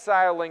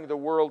reconciling the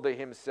world to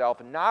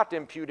himself, not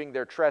imputing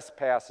their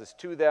trespasses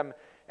to them,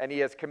 and he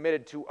has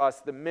committed to us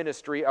the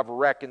ministry of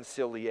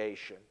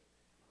reconciliation.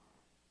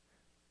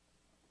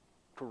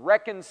 To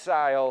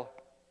reconcile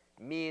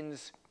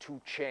means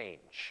to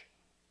change.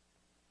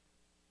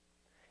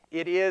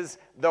 It is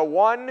the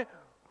one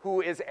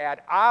who is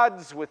at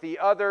odds with the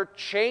other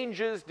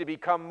changes to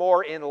become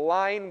more in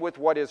line with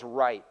what is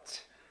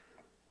right.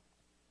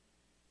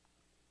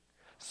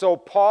 So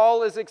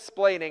Paul is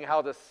explaining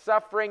how the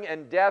suffering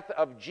and death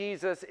of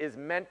Jesus is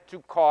meant to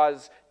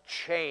cause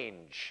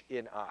change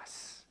in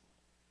us.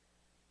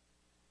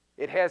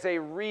 It has a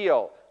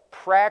real,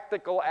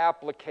 practical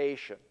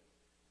application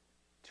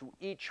to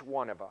each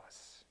one of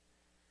us.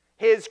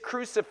 His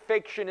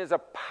crucifixion is a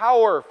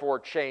power for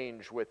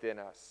change within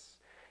us.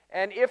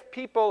 And if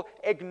people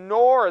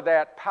ignore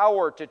that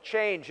power to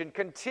change and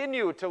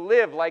continue to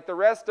live like the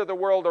rest of the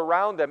world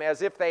around them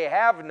as if they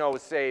have no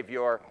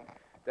Savior,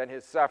 then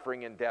his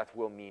suffering and death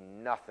will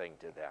mean nothing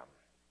to them.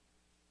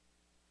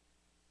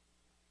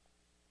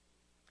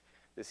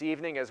 This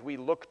evening, as we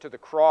look to the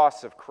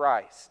cross of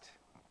Christ,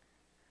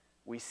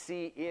 we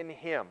see in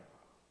him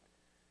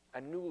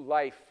a new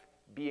life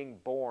being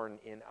born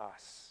in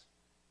us.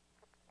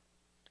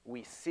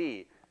 We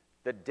see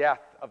the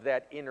death of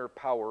that inner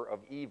power of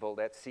evil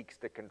that seeks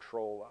to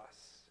control us.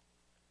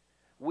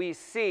 We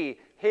see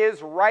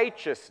his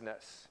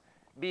righteousness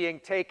being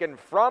taken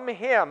from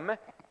him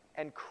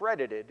and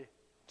credited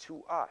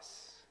to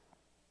us.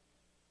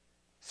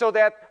 So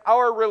that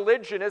our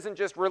religion isn't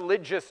just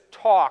religious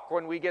talk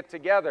when we get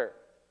together,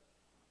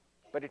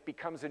 but it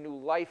becomes a new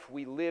life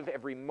we live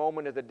every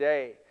moment of the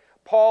day.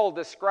 Paul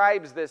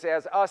describes this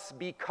as us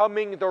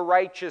becoming the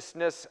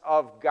righteousness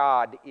of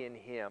God in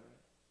him.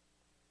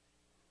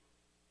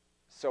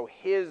 So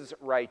his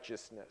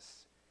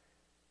righteousness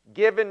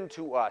given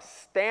to us,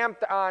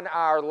 stamped on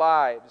our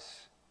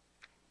lives,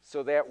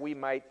 so that we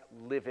might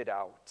live it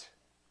out.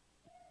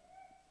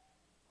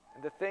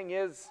 And the thing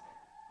is,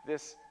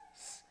 this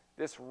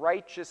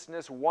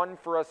righteousness won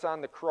for us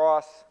on the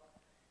cross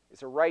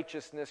is a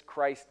righteousness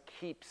Christ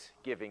keeps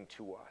giving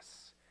to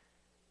us.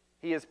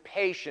 He is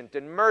patient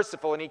and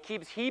merciful, and he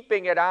keeps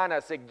heaping it on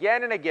us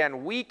again and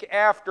again, week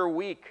after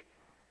week,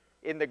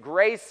 in the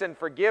grace and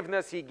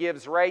forgiveness he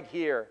gives right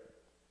here.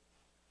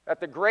 At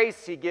the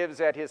grace he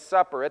gives at his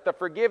supper, at the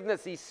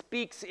forgiveness he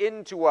speaks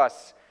into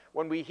us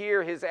when we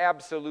hear his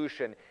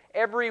absolution.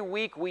 Every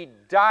week we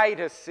die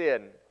to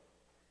sin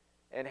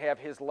and have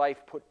his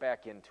life put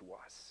back into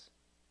us.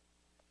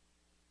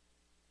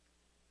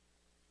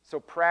 So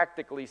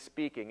practically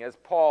speaking, as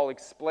Paul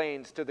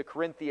explains to the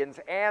Corinthians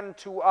and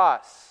to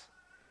us,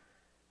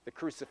 the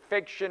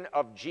crucifixion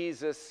of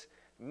Jesus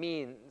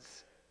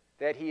means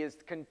that he is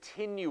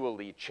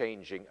continually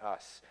changing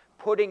us,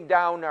 putting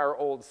down our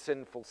old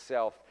sinful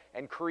self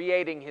and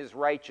creating his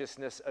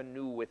righteousness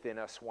anew within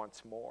us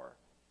once more.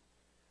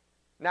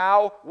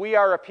 Now we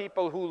are a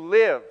people who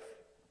live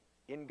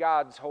in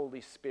God's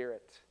Holy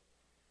Spirit,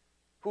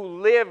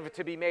 who live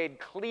to be made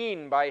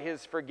clean by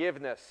his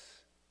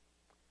forgiveness.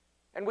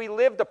 And we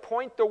live to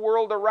point the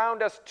world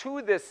around us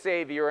to this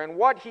Savior and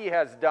what he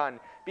has done,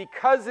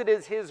 because it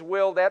is his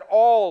will that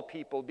all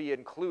people be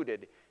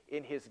included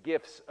in his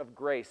gifts of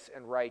grace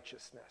and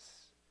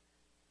righteousness.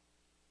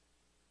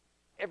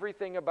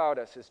 Everything about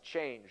us has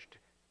changed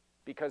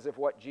because of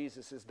what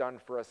Jesus has done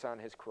for us on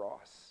his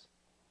cross.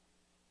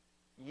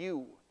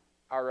 You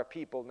are a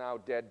people now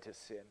dead to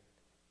sin.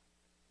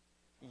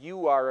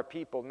 You are a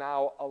people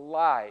now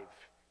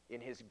alive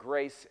in his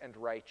grace and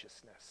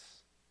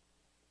righteousness.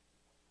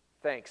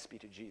 Thanks be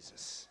to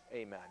Jesus.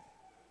 Amen.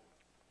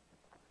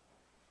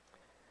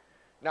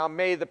 Now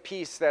may the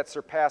peace that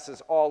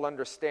surpasses all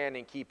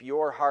understanding keep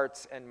your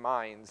hearts and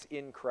minds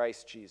in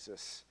Christ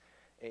Jesus.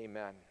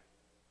 Amen.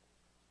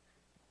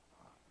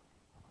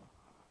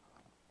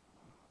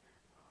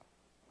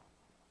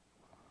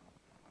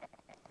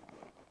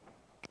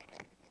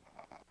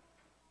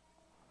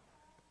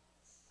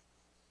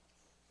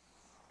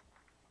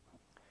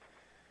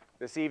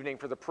 This evening,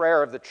 for the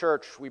prayer of the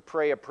church, we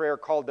pray a prayer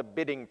called the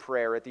bidding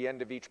prayer. At the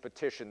end of each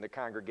petition, the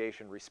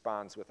congregation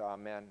responds with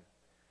Amen.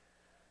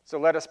 So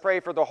let us pray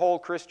for the whole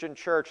Christian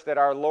church, that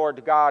our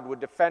Lord God would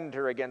defend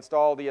her against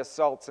all the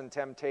assaults and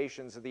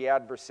temptations of the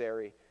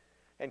adversary,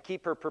 and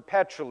keep her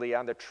perpetually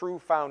on the true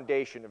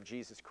foundation of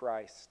Jesus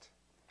Christ.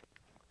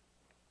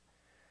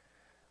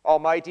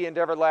 Almighty and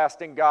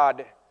everlasting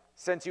God,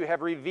 since you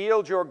have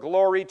revealed your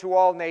glory to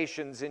all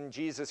nations in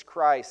Jesus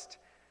Christ,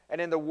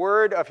 and in the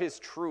word of his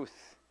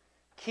truth,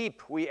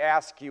 keep, we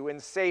ask you, in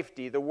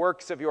safety the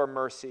works of your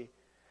mercy,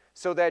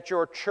 so that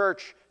your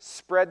church,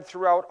 spread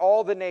throughout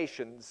all the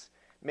nations,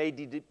 may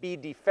be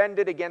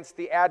defended against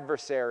the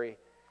adversary,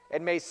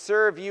 and may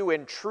serve you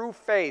in true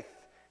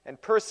faith and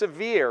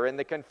persevere in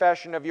the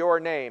confession of your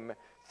name,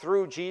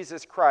 through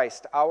Jesus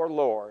Christ our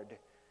Lord.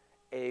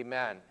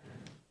 Amen.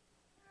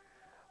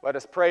 Let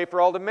us pray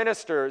for all the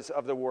ministers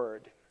of the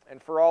word,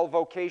 and for all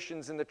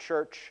vocations in the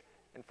church,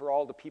 and for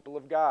all the people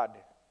of God.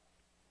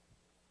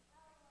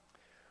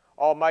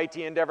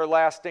 Almighty and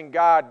everlasting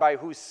God, by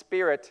whose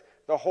Spirit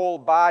the whole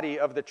body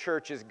of the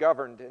church is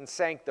governed and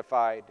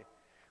sanctified,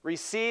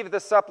 receive the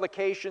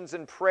supplications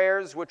and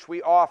prayers which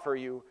we offer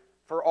you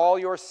for all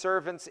your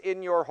servants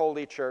in your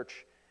holy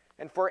church,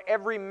 and for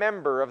every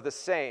member of the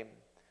same,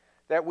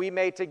 that we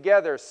may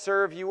together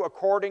serve you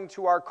according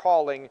to our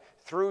calling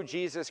through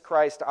Jesus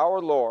Christ our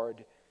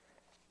Lord.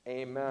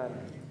 Amen.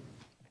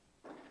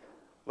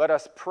 Let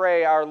us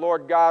pray our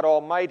Lord God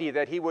Almighty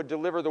that he would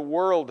deliver the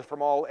world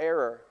from all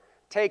error,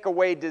 take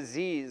away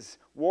disease,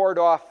 ward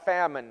off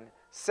famine,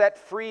 set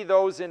free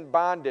those in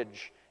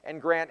bondage, and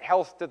grant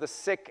health to the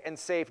sick and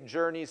safe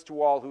journeys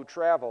to all who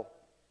travel.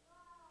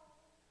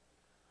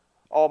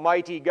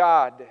 Almighty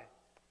God,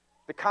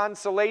 the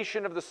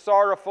consolation of the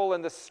sorrowful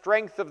and the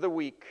strength of the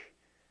weak,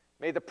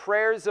 may the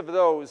prayers of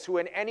those who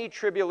in any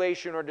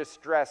tribulation or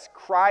distress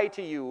cry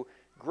to you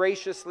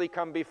graciously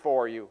come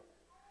before you,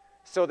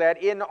 so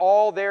that in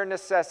all their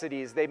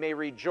necessities they may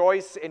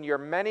rejoice in your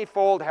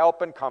manifold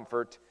help and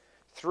comfort,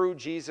 through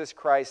Jesus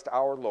Christ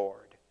our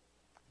Lord.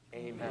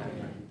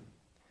 Amen.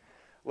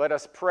 Let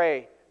us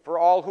pray for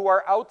all who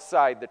are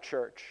outside the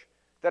church,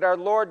 that our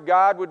Lord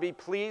God would be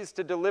pleased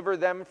to deliver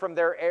them from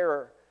their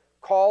error,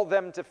 call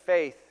them to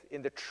faith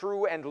in the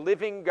true and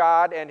living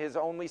God and his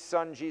only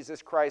Son,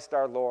 Jesus Christ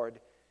our Lord,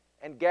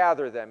 and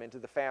gather them into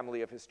the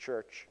family of his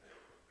church.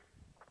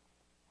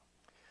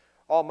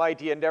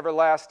 Almighty and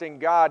everlasting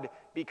God,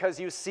 because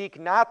you seek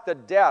not the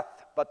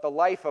death, but the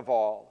life of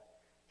all,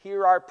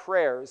 hear our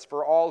prayers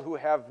for all who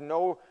have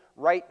no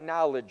right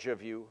knowledge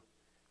of you.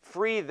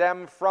 Free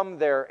them from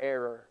their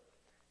error,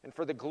 and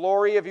for the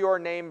glory of your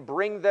name,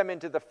 bring them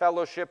into the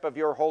fellowship of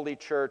your holy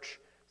church,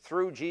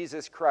 through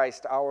Jesus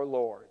Christ our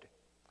Lord.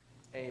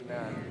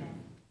 Amen.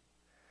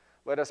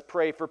 Let us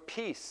pray for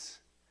peace,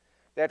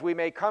 that we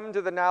may come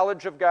to the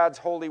knowledge of God's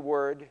holy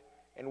word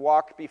and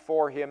walk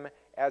before him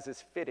as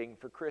is fitting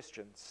for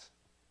Christians.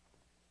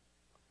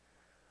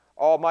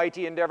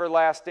 Almighty and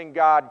everlasting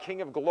God,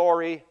 King of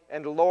glory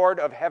and Lord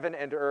of heaven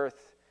and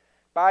earth,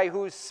 by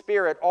whose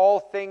Spirit all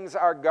things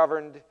are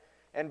governed,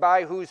 and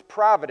by whose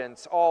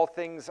providence all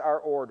things are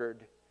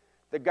ordered,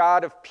 the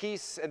God of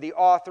peace and the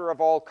author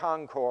of all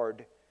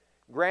concord,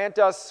 grant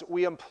us,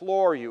 we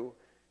implore you,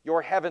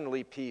 your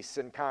heavenly peace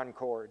and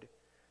concord,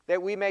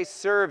 that we may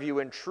serve you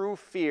in true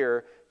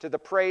fear to the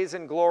praise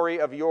and glory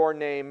of your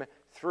name,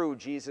 through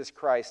Jesus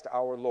Christ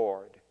our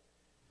Lord.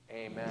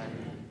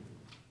 Amen.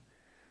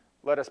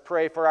 Let us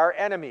pray for our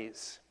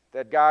enemies,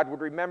 that God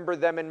would remember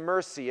them in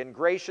mercy and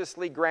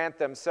graciously grant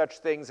them such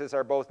things as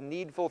are both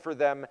needful for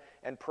them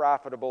and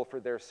profitable for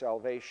their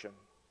salvation.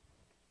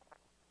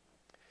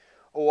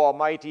 O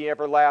almighty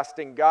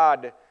everlasting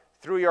God,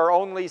 through your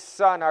only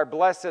Son, our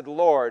blessed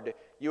Lord,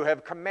 you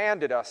have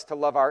commanded us to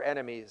love our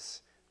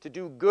enemies, to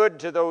do good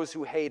to those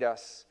who hate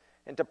us,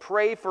 and to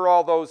pray for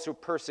all those who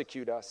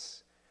persecute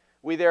us.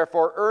 We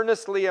therefore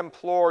earnestly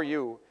implore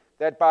you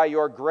that by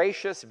your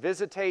gracious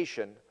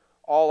visitation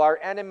all our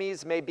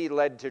enemies may be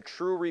led to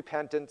true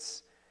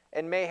repentance,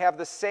 and may have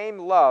the same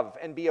love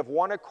and be of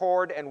one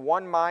accord and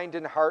one mind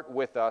and heart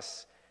with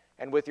us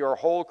and with your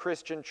whole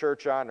Christian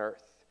church on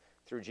earth,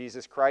 through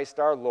Jesus Christ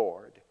our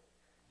Lord.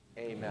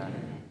 Amen.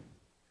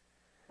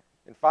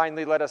 And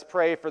finally, let us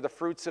pray for the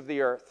fruits of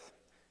the earth,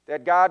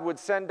 that God would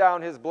send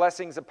down his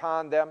blessings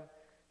upon them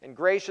and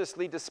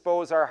graciously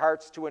dispose our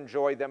hearts to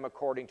enjoy them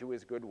according to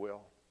his good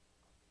will.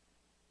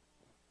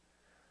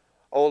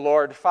 O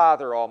Lord,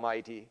 Father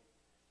Almighty,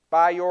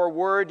 by your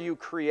word you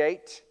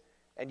create,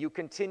 and you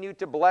continue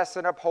to bless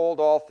and uphold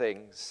all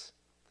things.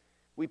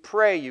 We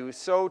pray you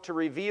so to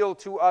reveal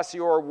to us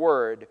your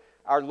word,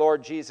 our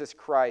Lord Jesus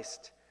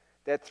Christ,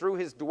 that through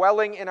his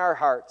dwelling in our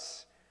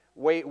hearts,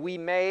 we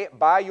may,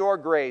 by your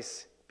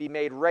grace, be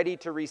made ready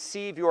to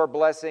receive your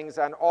blessings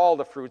on all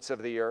the fruits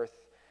of the earth,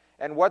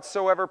 and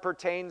whatsoever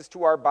pertains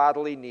to our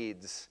bodily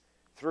needs,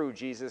 through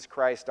Jesus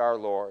Christ our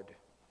Lord.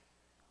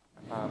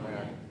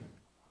 Amen.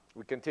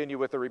 We continue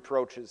with the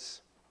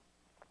reproaches.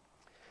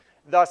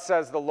 Thus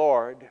says the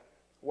Lord,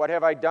 what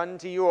have I done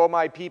to you, O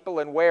my people,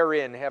 and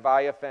wherein have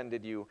I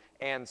offended you?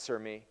 Answer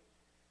me.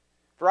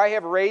 For I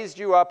have raised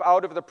you up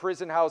out of the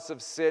prison house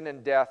of sin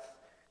and death,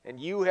 and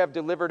you have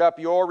delivered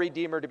up your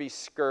Redeemer to be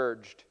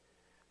scourged.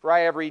 For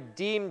I have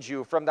redeemed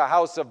you from the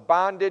house of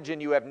bondage,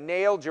 and you have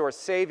nailed your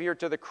Savior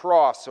to the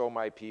cross, O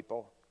my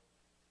people.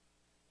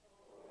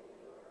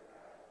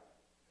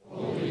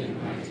 Holy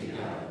and mighty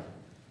God,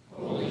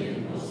 holy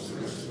and most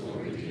merciful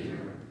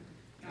Redeemer,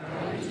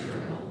 God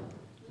eternal,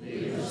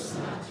 lead us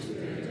not to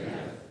their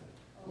death.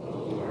 O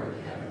Lord,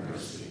 have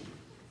mercy.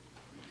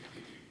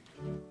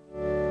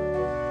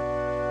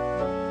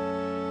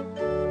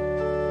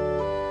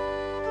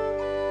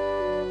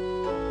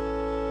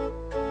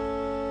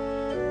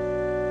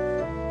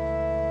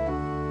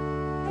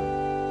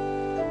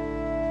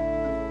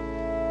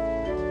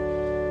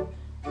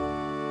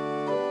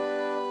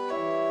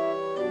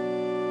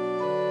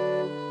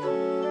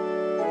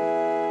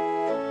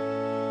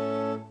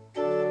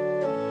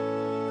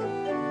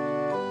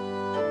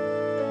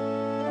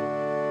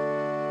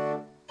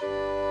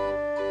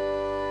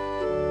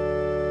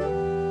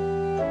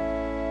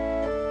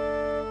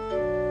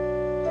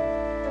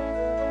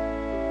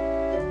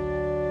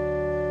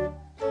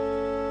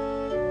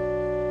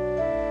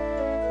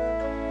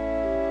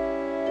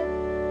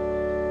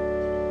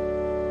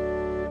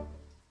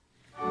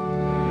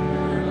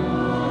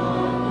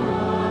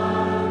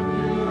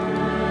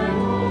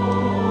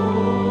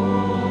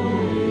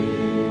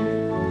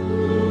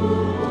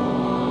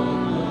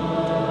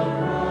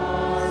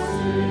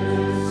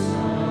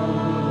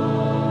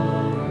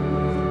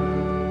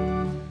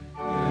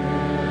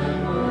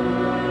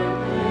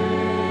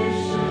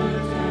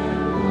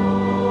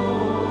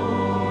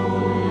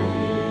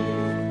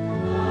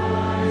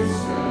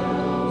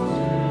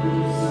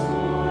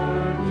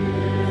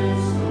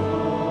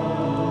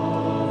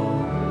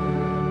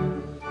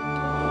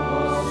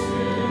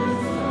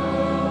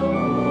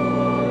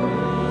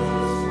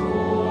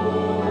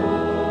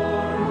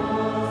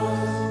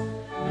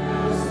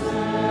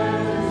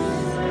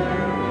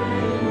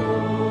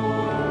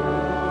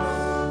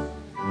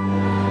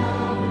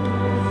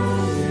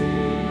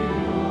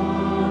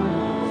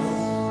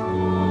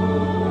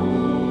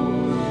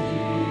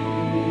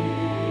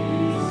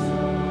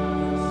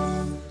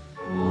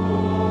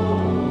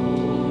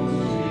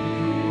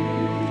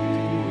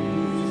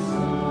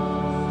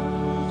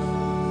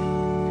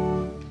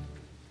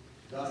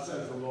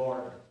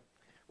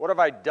 What have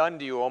I done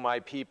to you, O my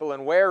people,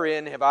 and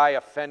wherein have I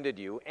offended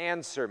you?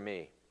 Answer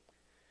me.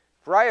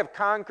 For I have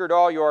conquered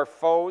all your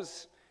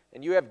foes,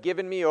 and you have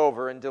given me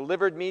over and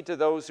delivered me to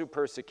those who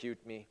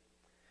persecute me.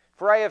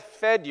 For I have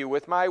fed you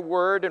with my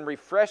word and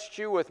refreshed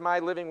you with my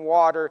living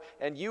water,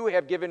 and you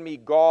have given me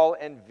gall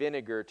and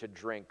vinegar to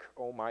drink,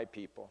 O my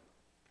people.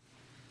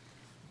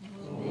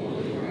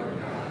 Holy Lord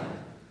God,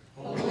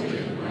 holy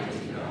and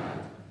mighty God,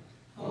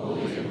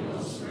 holy and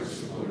most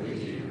merciful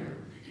Redeemer,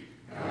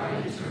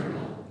 God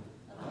eternal,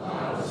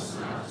 allow us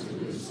not to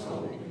lose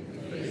hope in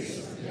the face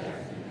of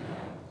death and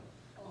hell.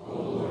 O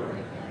Lord,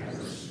 have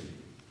mercy.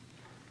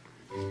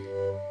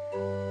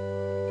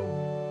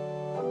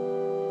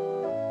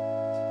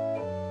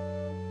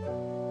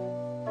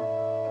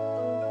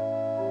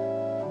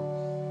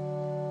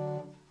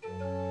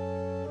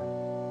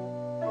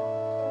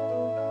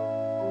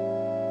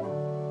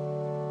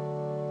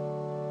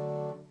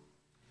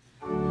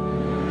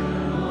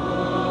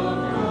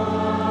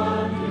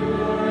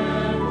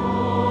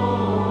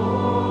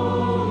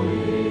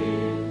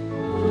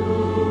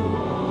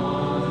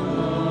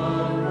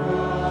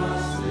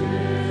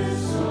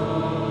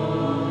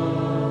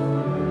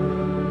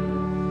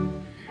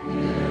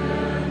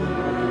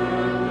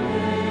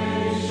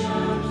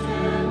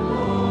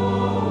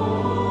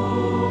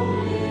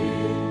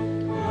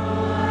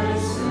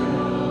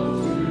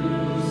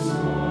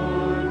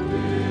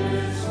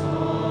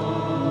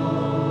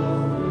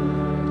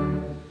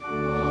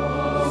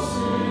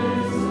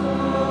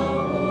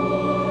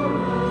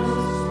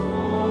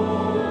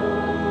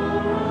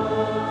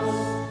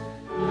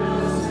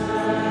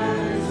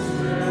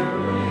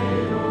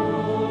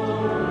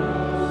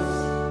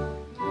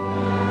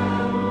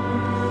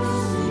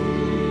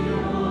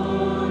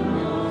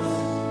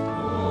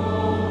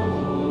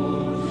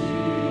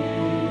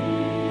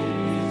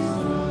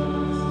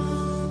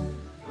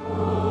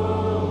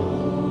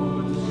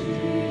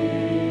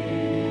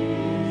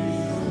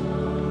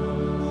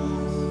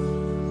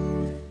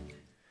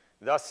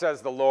 Thus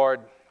says the Lord,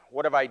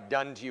 what have I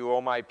done to you,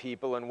 O my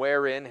people, and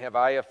wherein have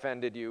I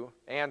offended you?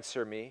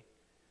 Answer me.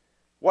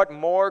 What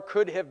more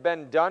could have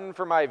been done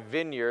for my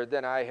vineyard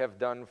than I have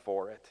done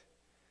for it?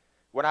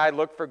 When I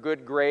looked for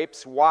good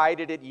grapes, why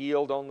did it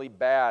yield only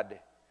bad?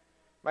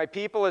 My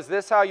people, is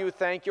this how you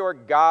thank your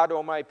God,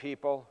 O my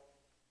people?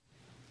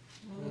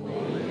 Holy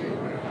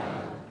Lord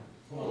God,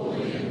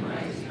 holy and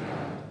mighty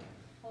God,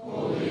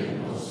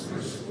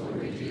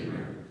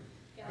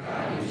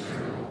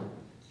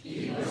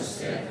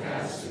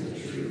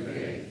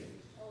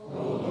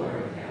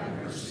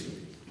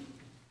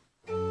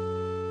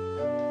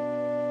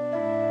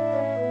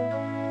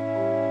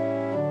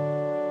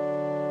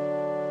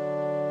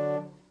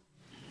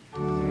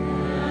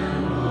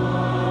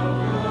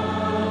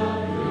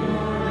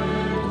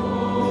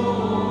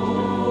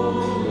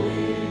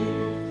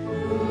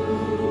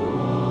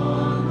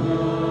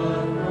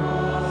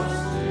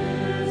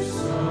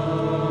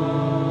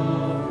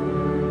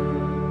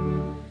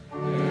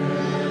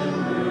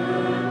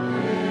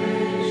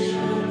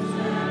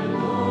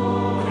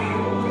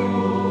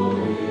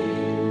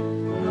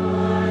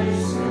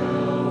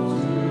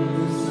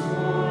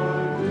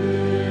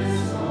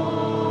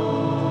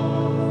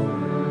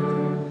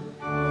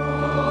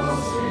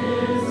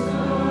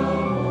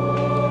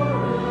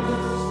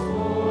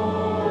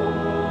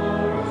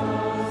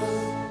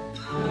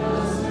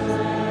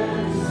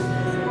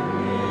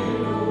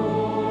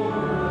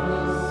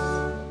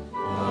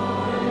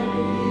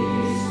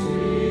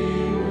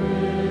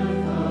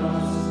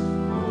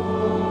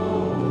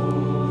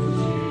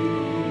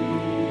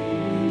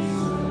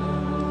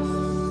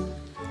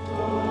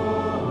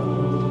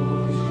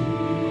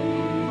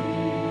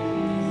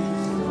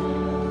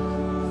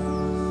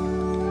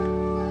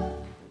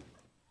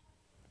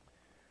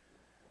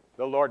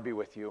 Lord be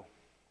with you.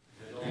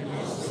 And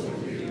also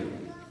with you.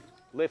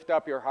 Lift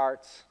up your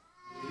hearts.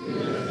 We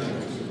lift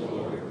them to the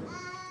Lord.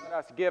 Let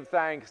us give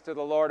thanks to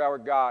the Lord our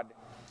God.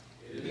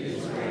 It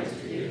is right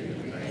to give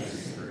him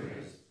thanks and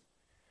praise.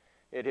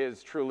 It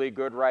is truly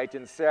good, right,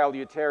 and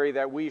salutary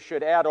that we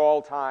should at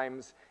all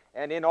times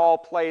and in all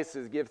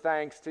places give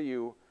thanks to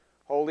you,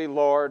 Holy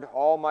Lord,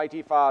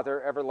 Almighty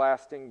Father,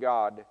 everlasting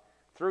God,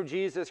 through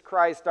Jesus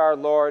Christ our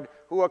Lord,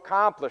 who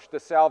accomplished the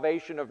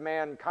salvation of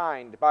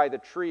mankind by the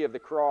tree of the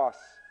cross,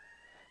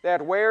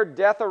 that where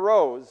death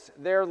arose,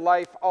 there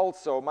life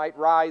also might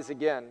rise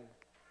again,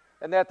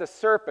 and that the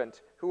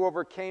serpent who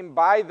overcame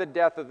by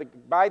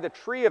the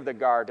tree of the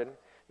garden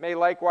may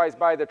likewise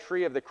by the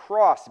tree of the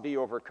cross be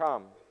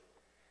overcome.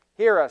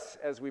 Hear us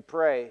as we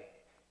pray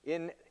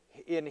in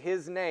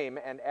his name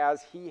and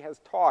as he has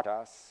taught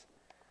us.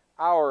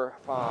 Our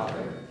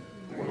Father,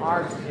 who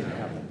art in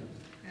heaven,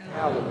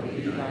 hallowed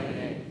be thy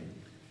name.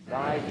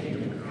 Thy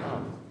kingdom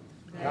come,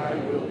 thy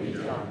will be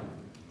done,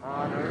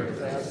 on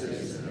earth as it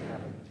is in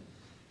heaven.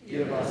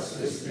 Give us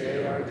this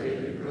day our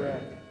daily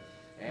bread,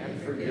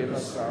 and forgive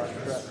us our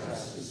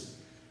trespasses,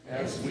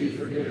 as we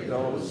forgive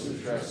those who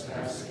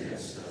trespass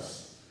against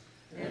us.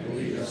 And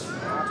lead us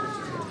not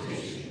into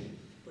temptation,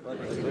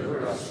 but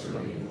deliver us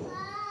from evil.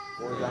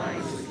 For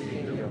thine is the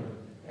kingdom,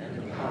 and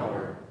the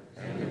power,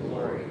 and the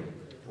glory,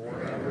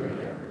 forever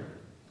and ever.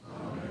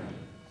 Amen.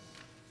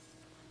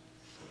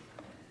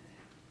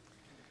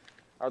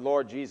 Our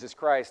Lord Jesus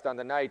Christ, on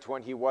the night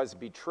when he was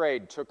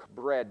betrayed, took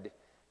bread.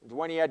 And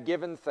when he had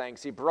given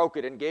thanks, he broke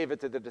it and gave it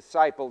to the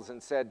disciples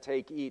and said,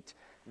 "Take, eat.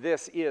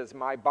 This is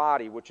my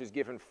body, which is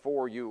given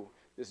for you.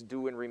 This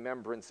do in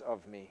remembrance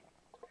of me."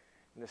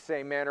 In the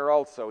same manner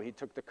also he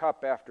took the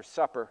cup after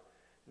supper.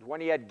 And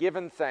when he had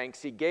given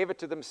thanks, he gave it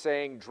to them,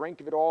 saying, "Drink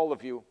of it, all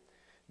of you.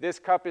 This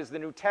cup is the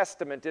New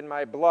Testament in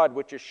my blood,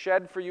 which is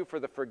shed for you for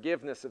the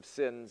forgiveness of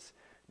sins.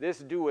 This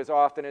do as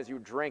often as you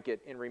drink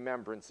it in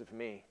remembrance of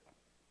me."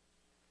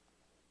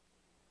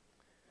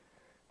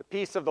 The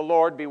peace of the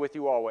Lord be with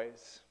you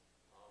always.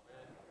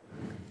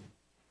 Amen.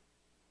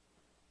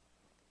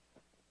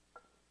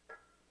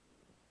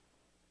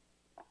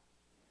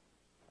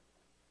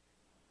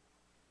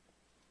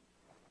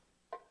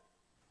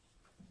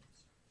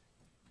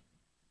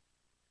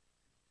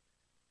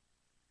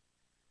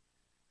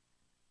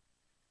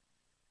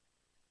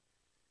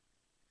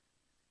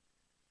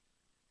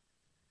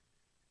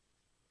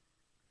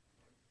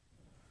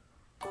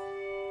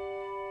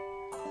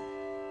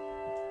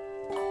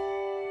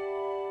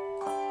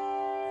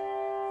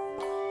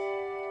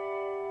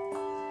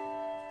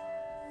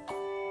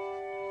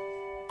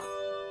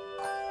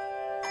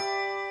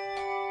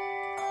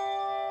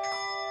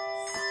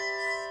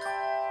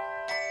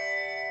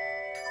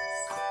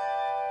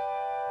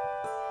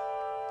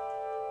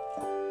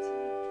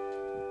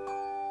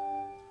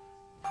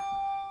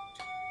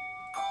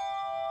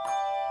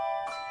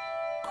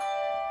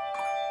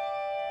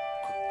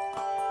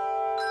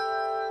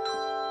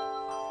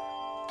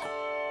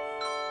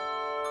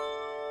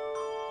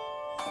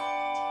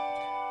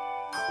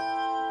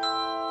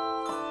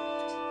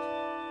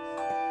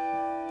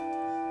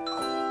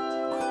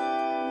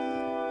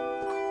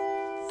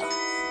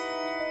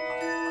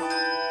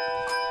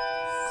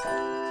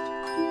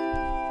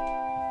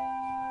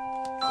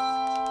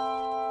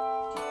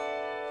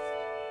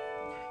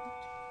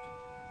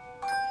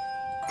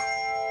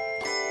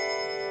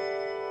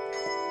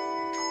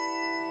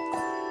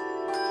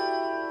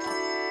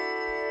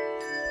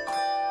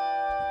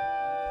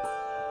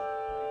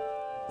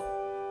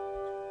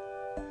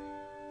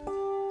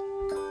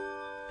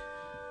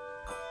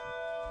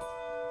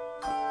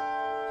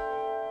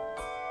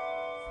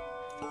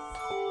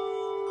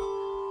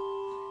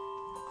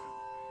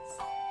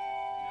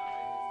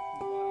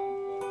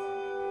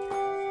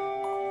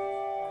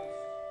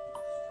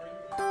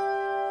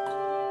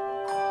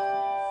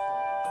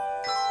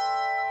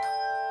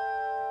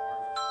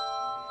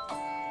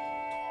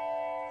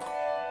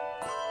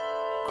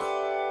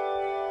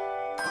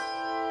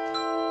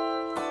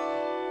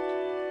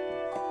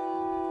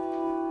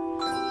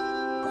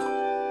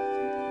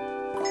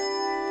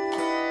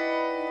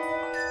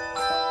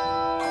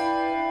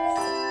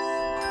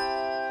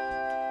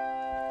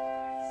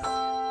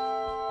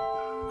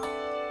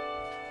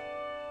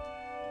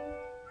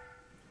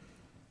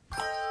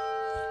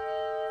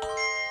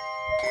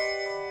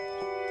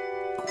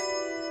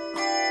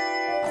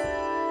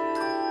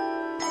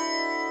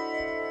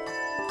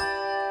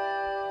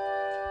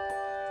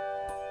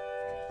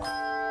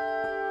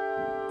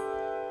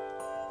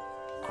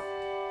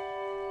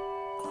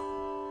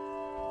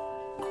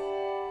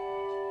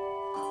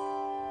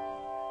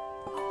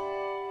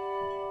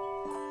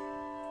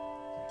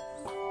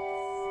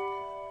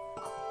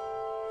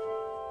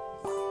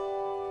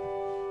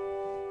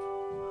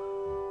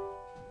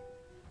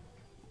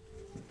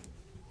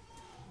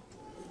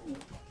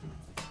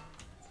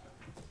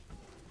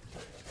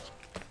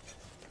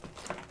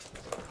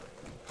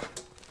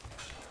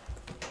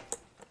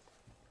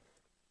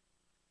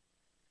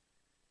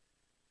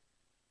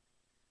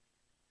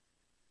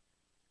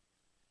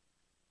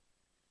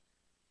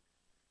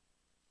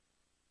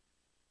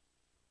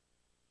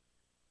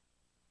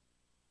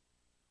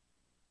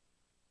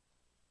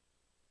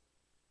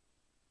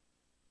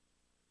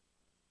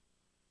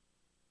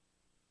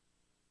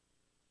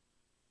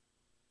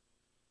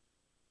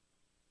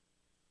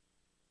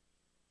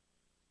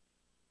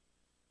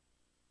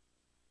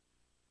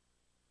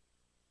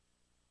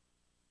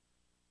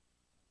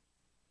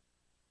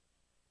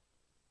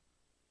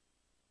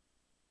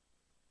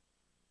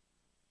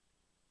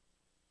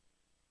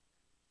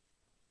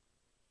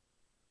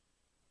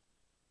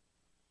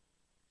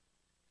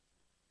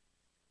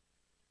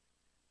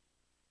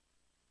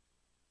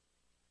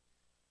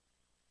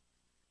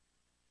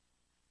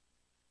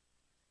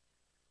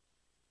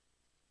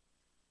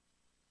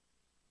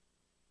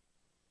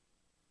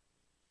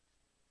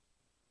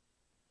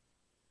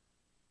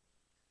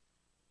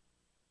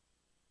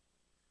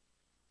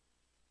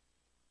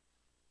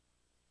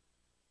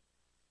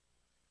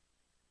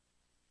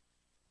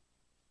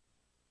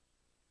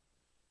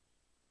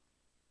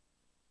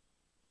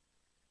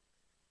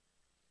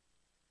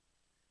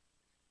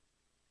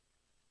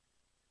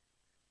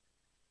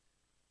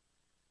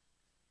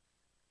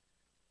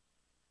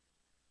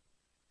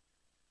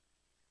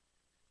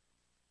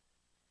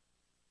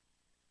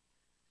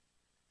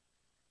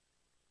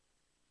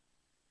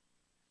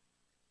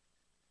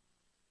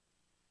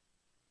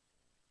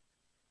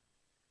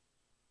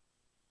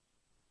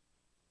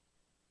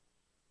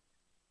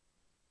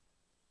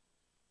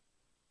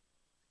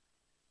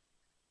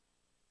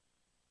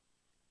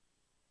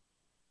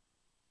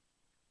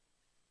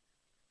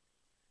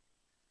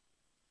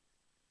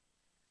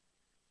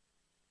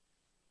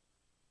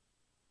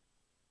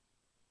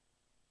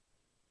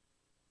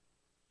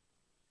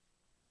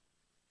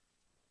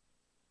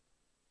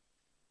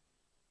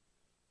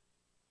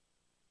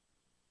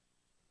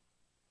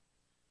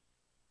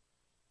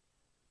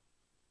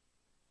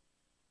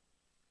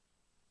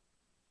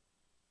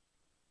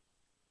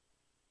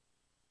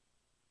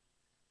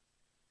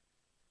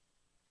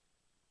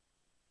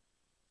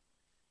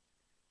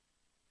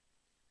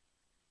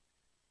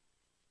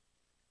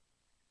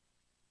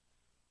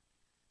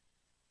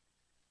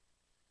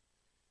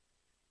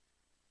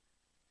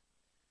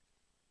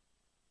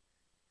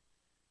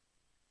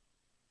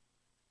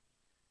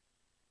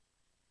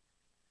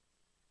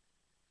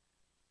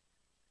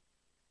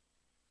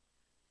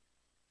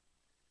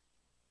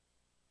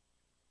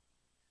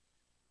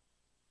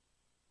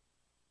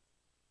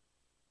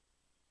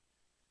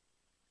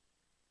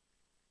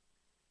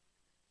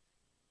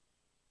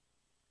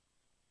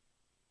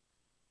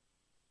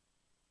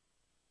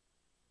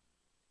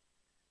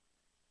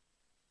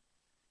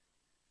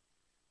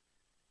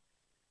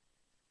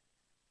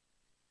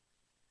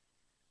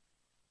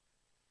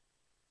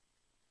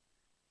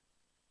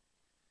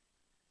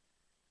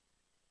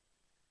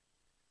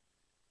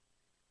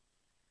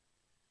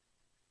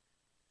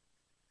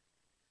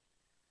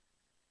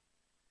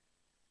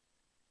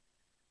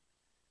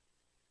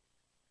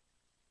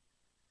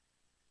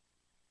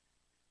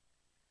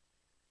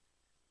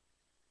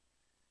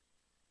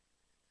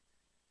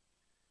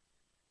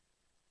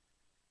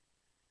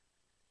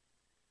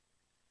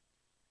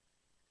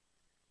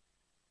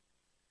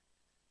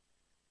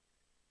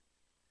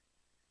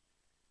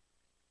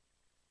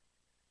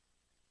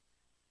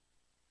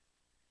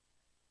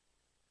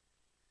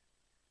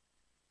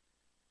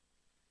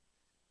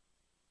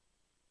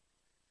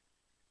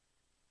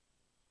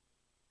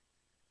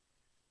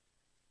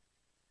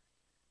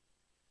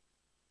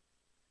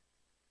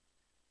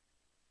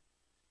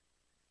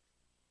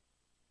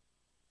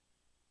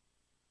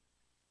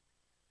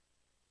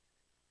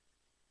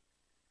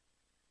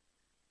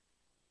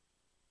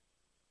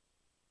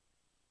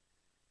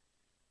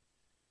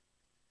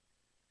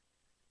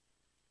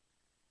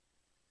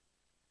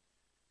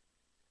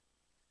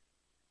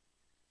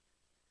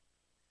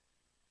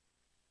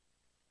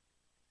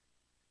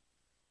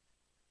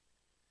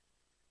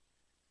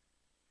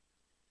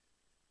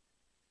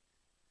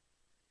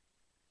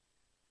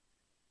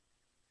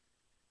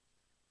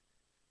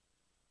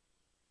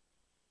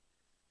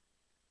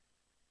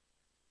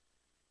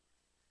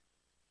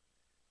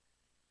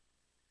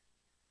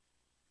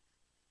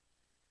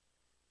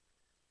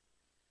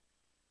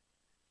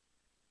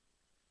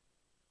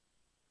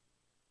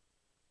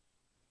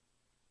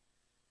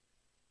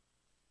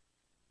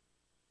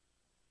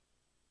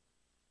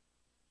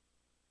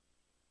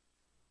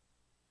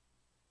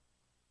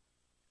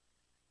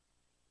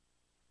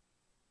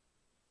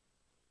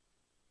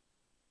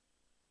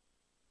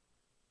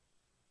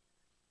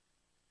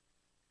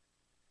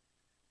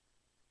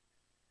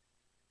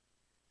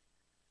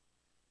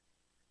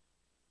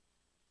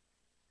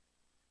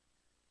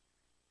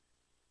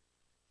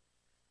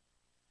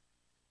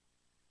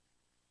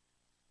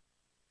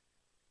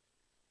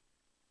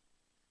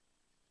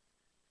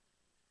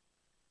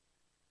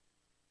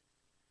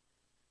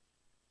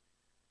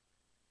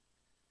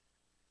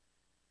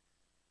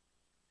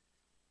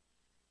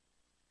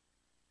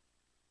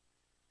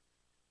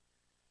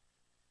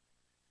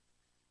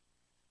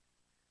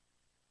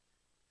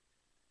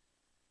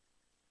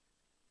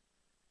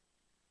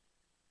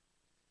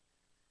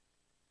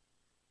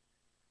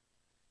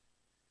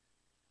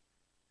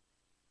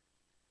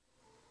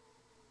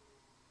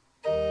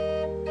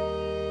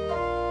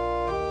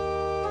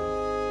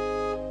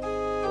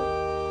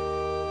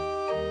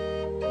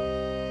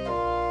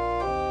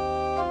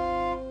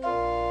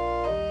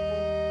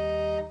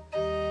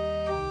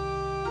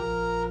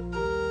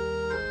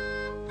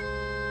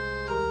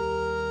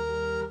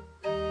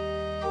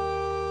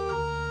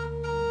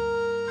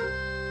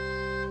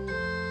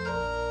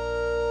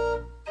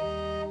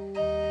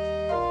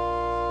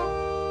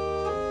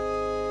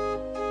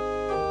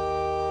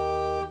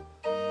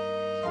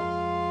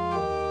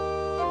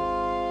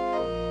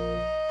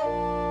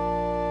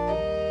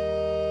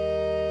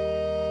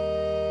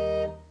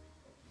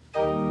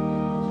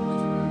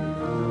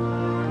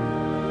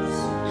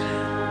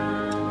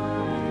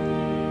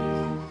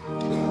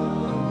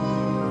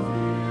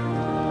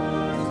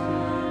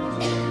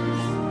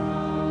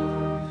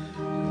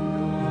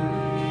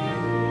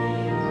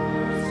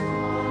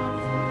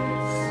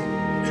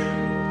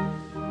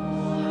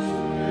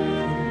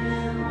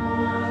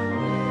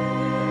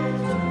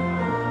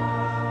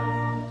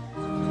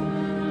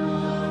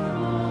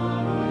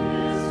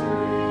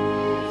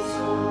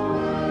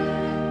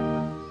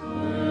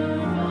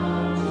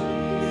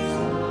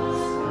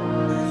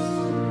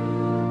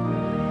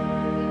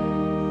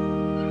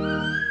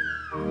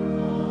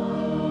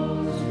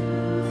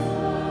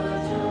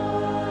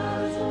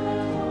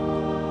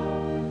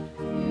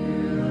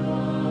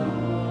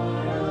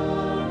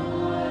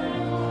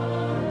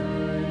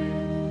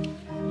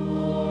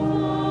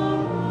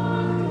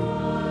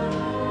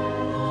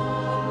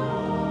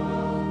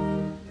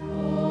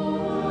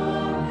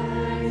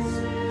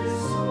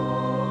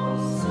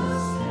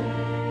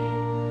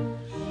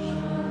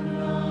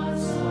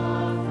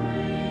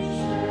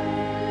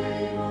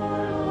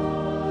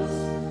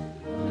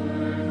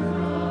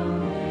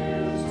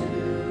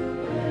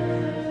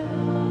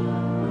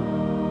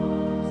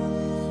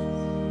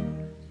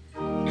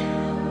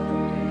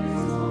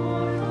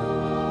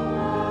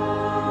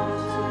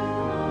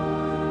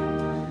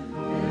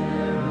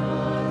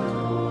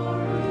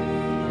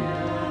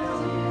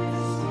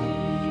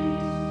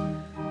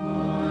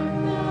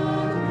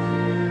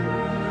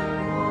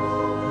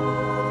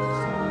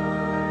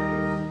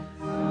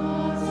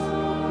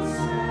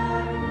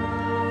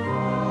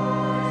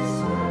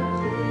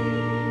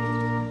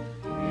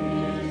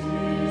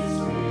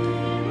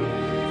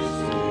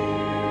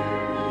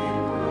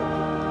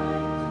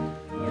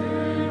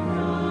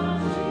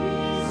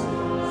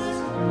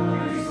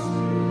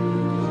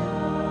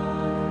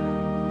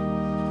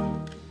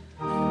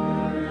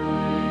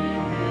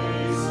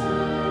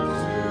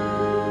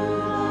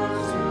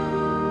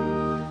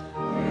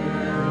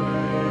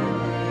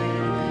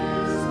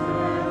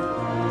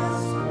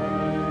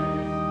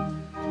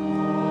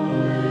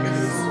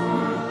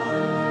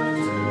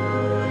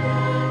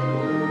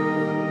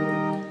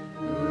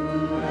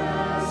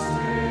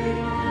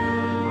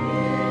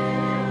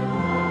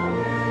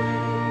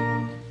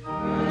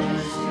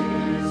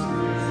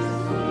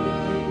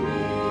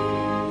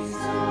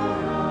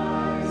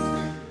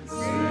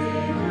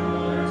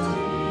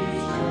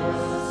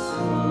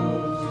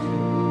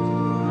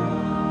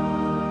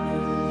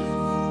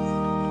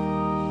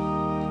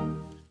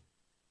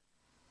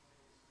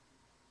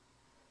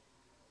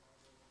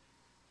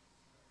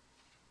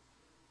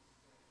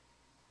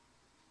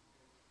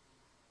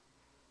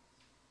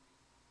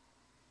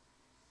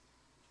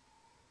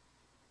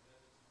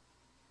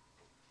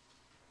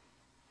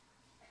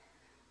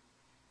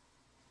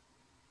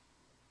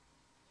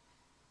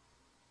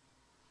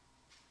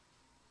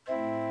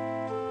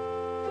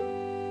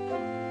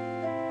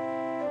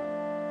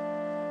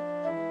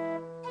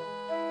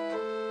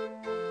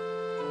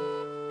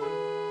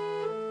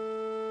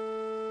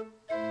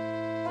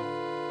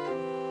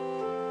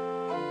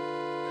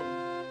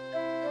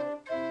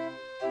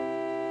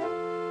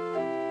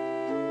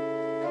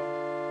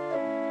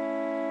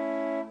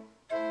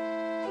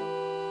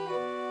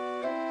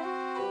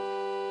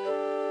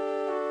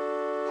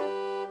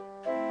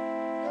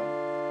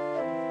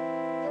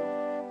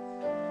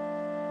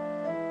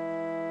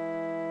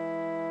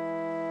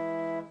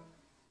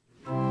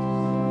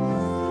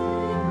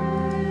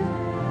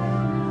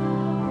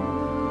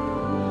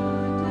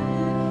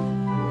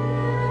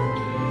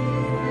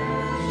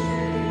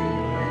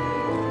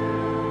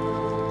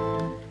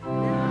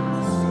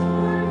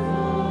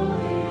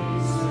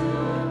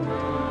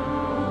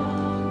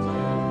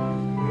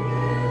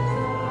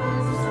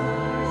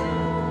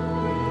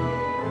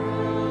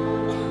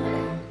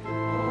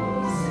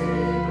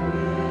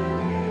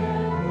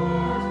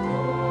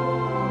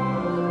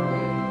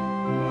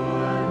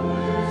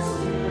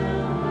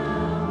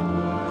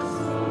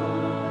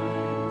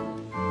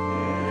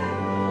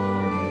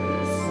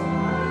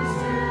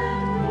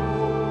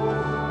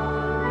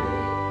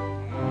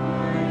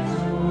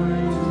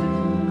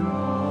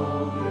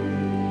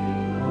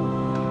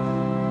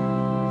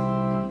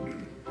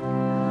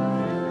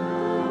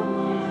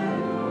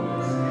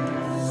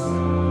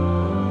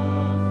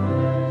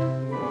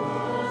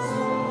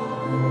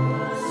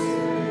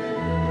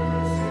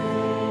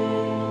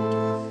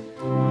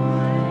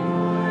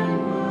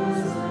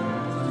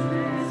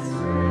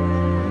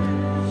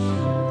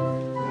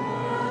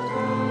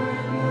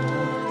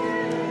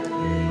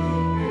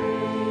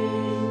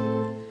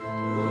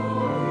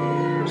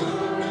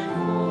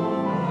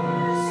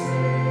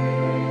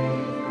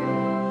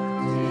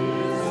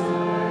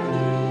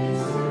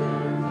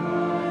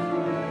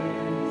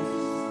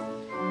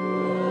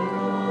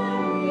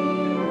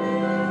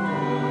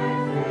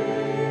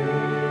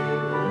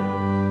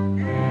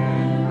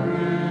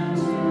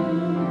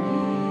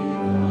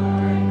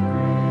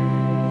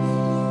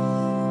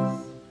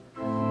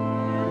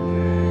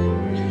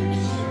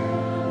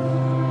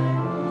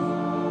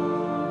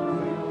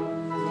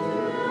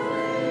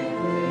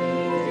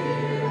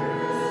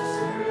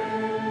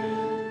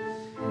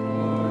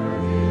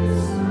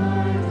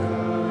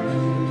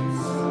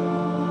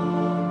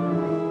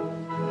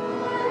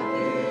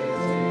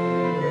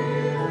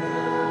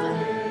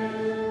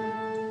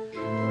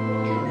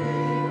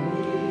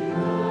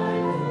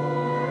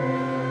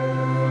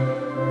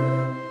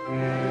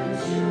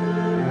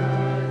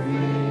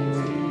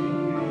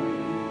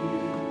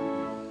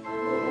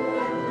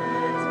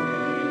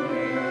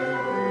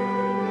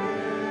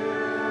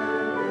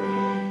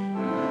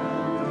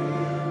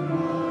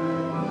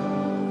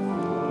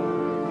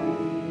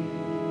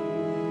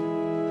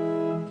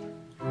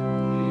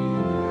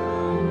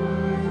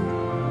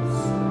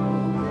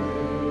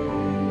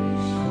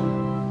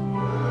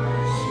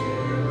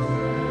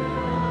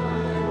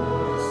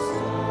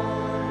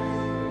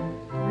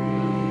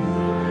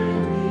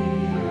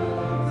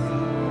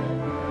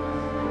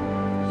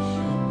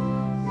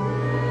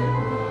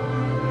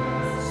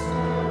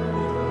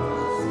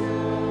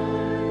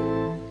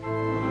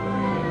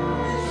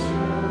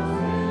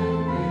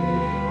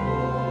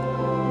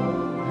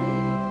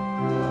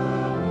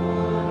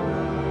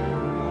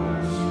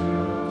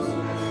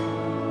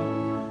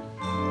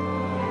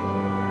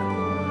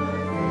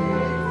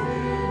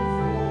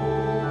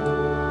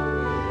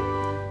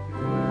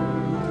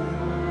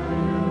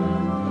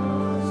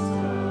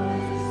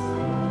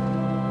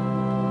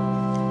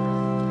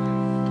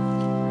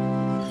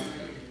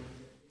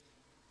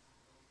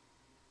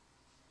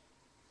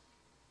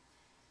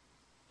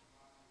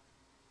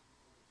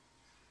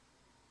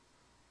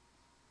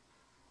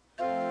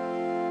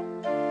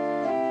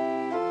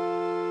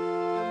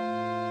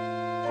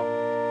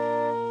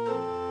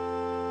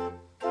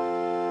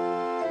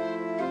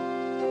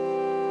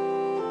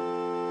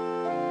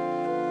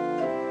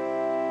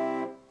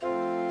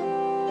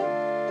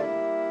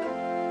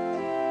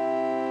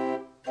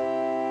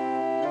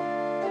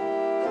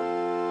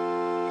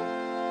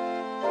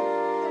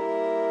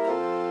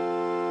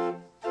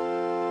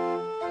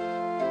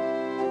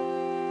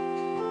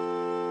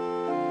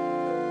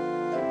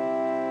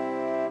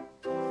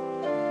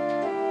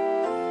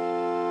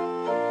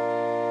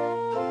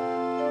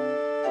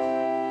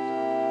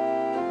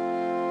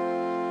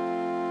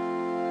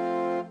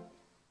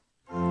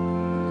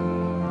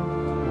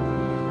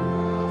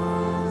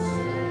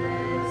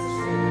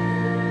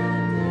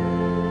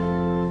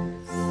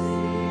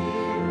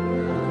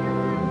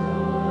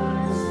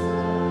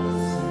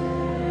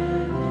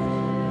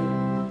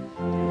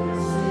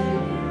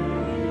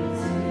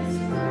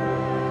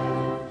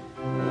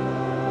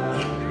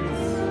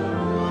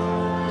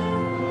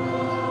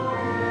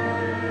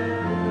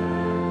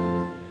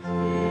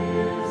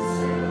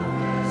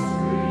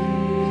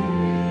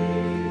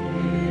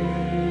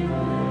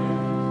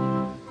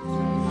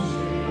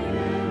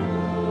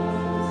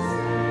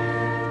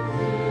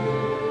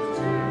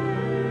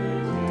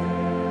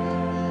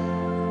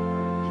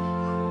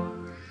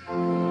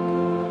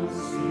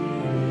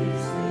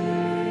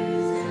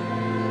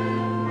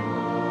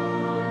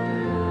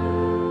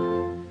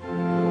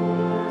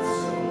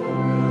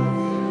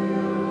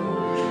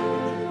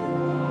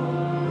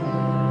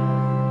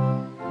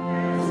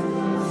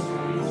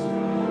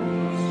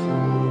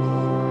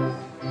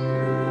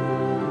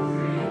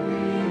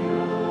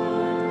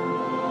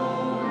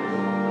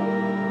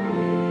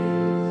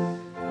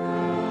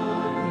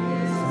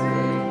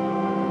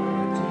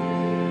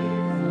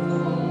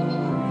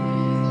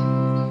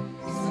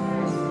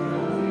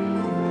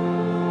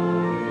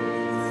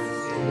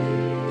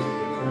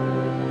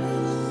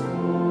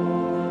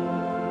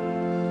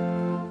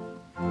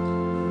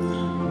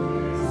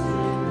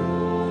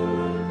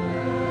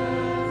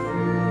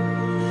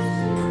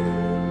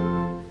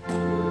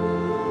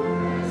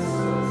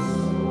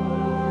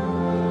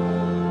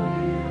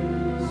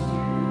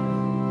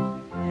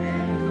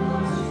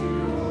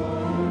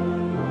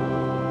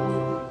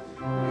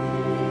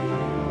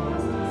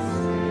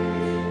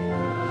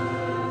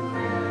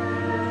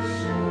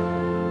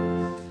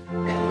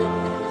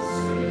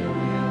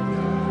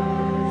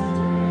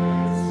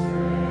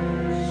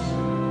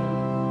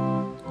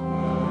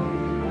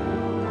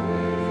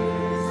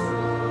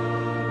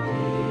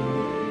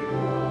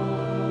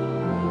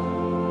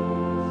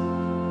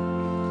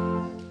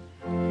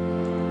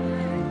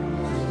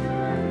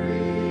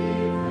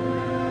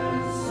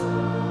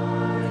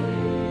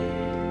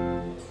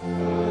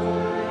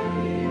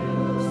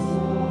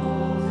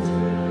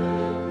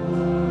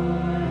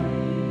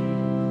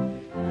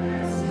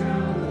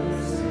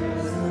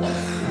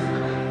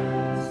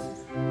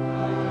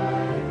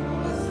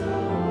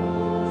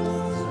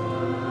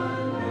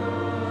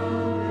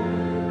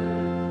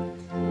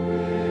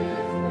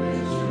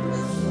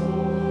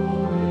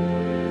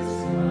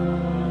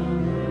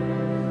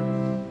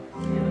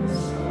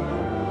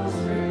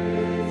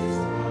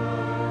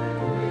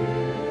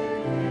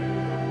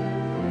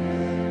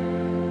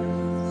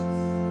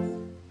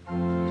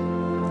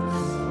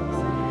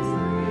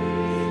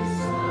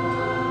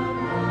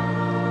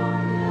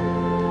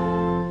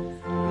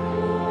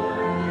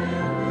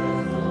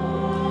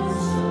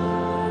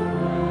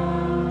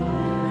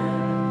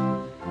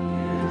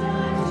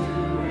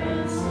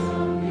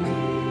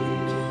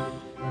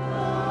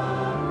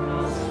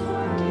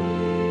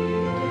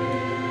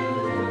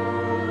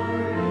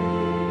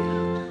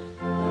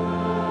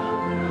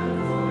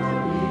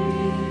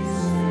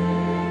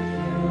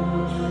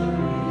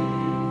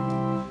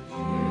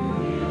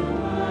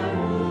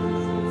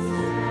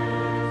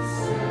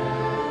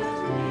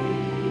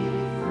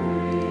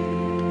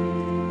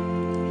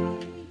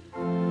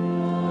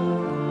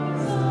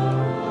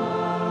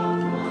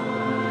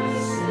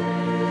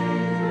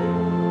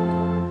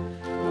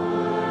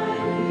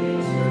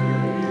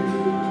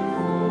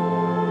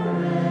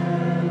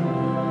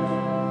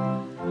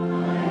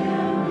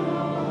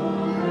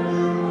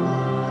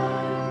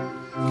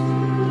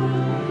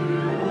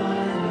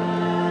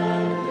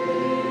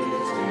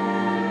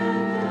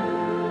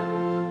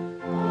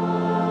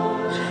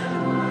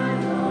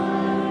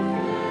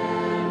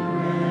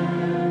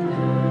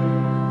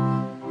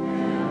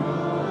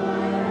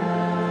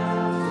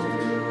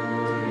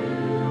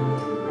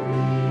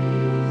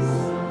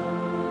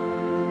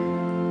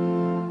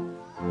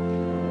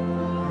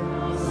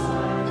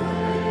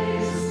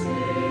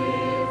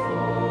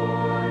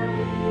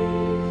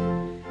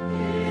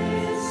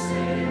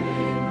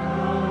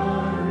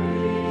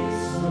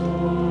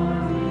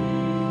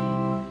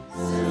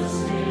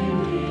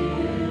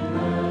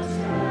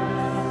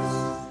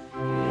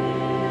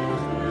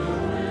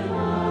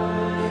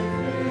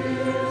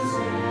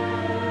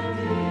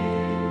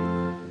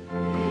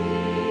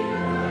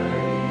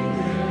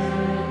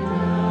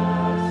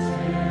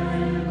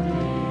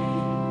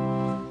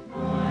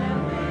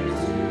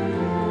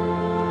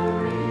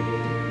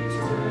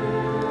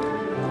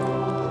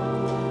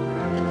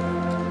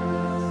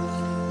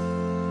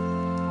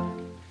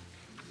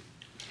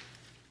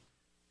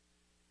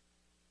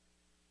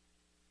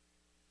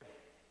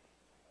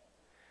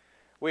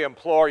 We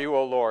implore you,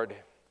 O Lord,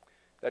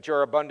 that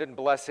your abundant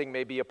blessing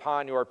may be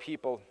upon your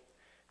people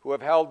who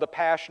have held the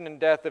passion and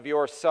death of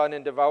your Son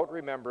in devout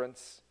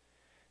remembrance,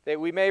 that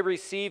we may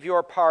receive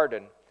your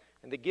pardon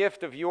and the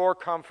gift of your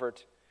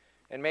comfort,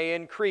 and may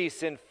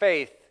increase in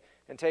faith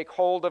and take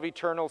hold of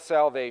eternal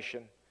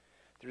salvation.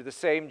 Through the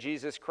same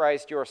Jesus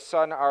Christ, your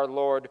Son, our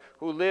Lord,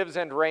 who lives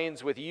and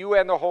reigns with you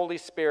and the Holy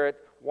Spirit,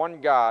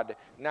 one God,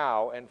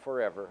 now and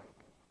forever.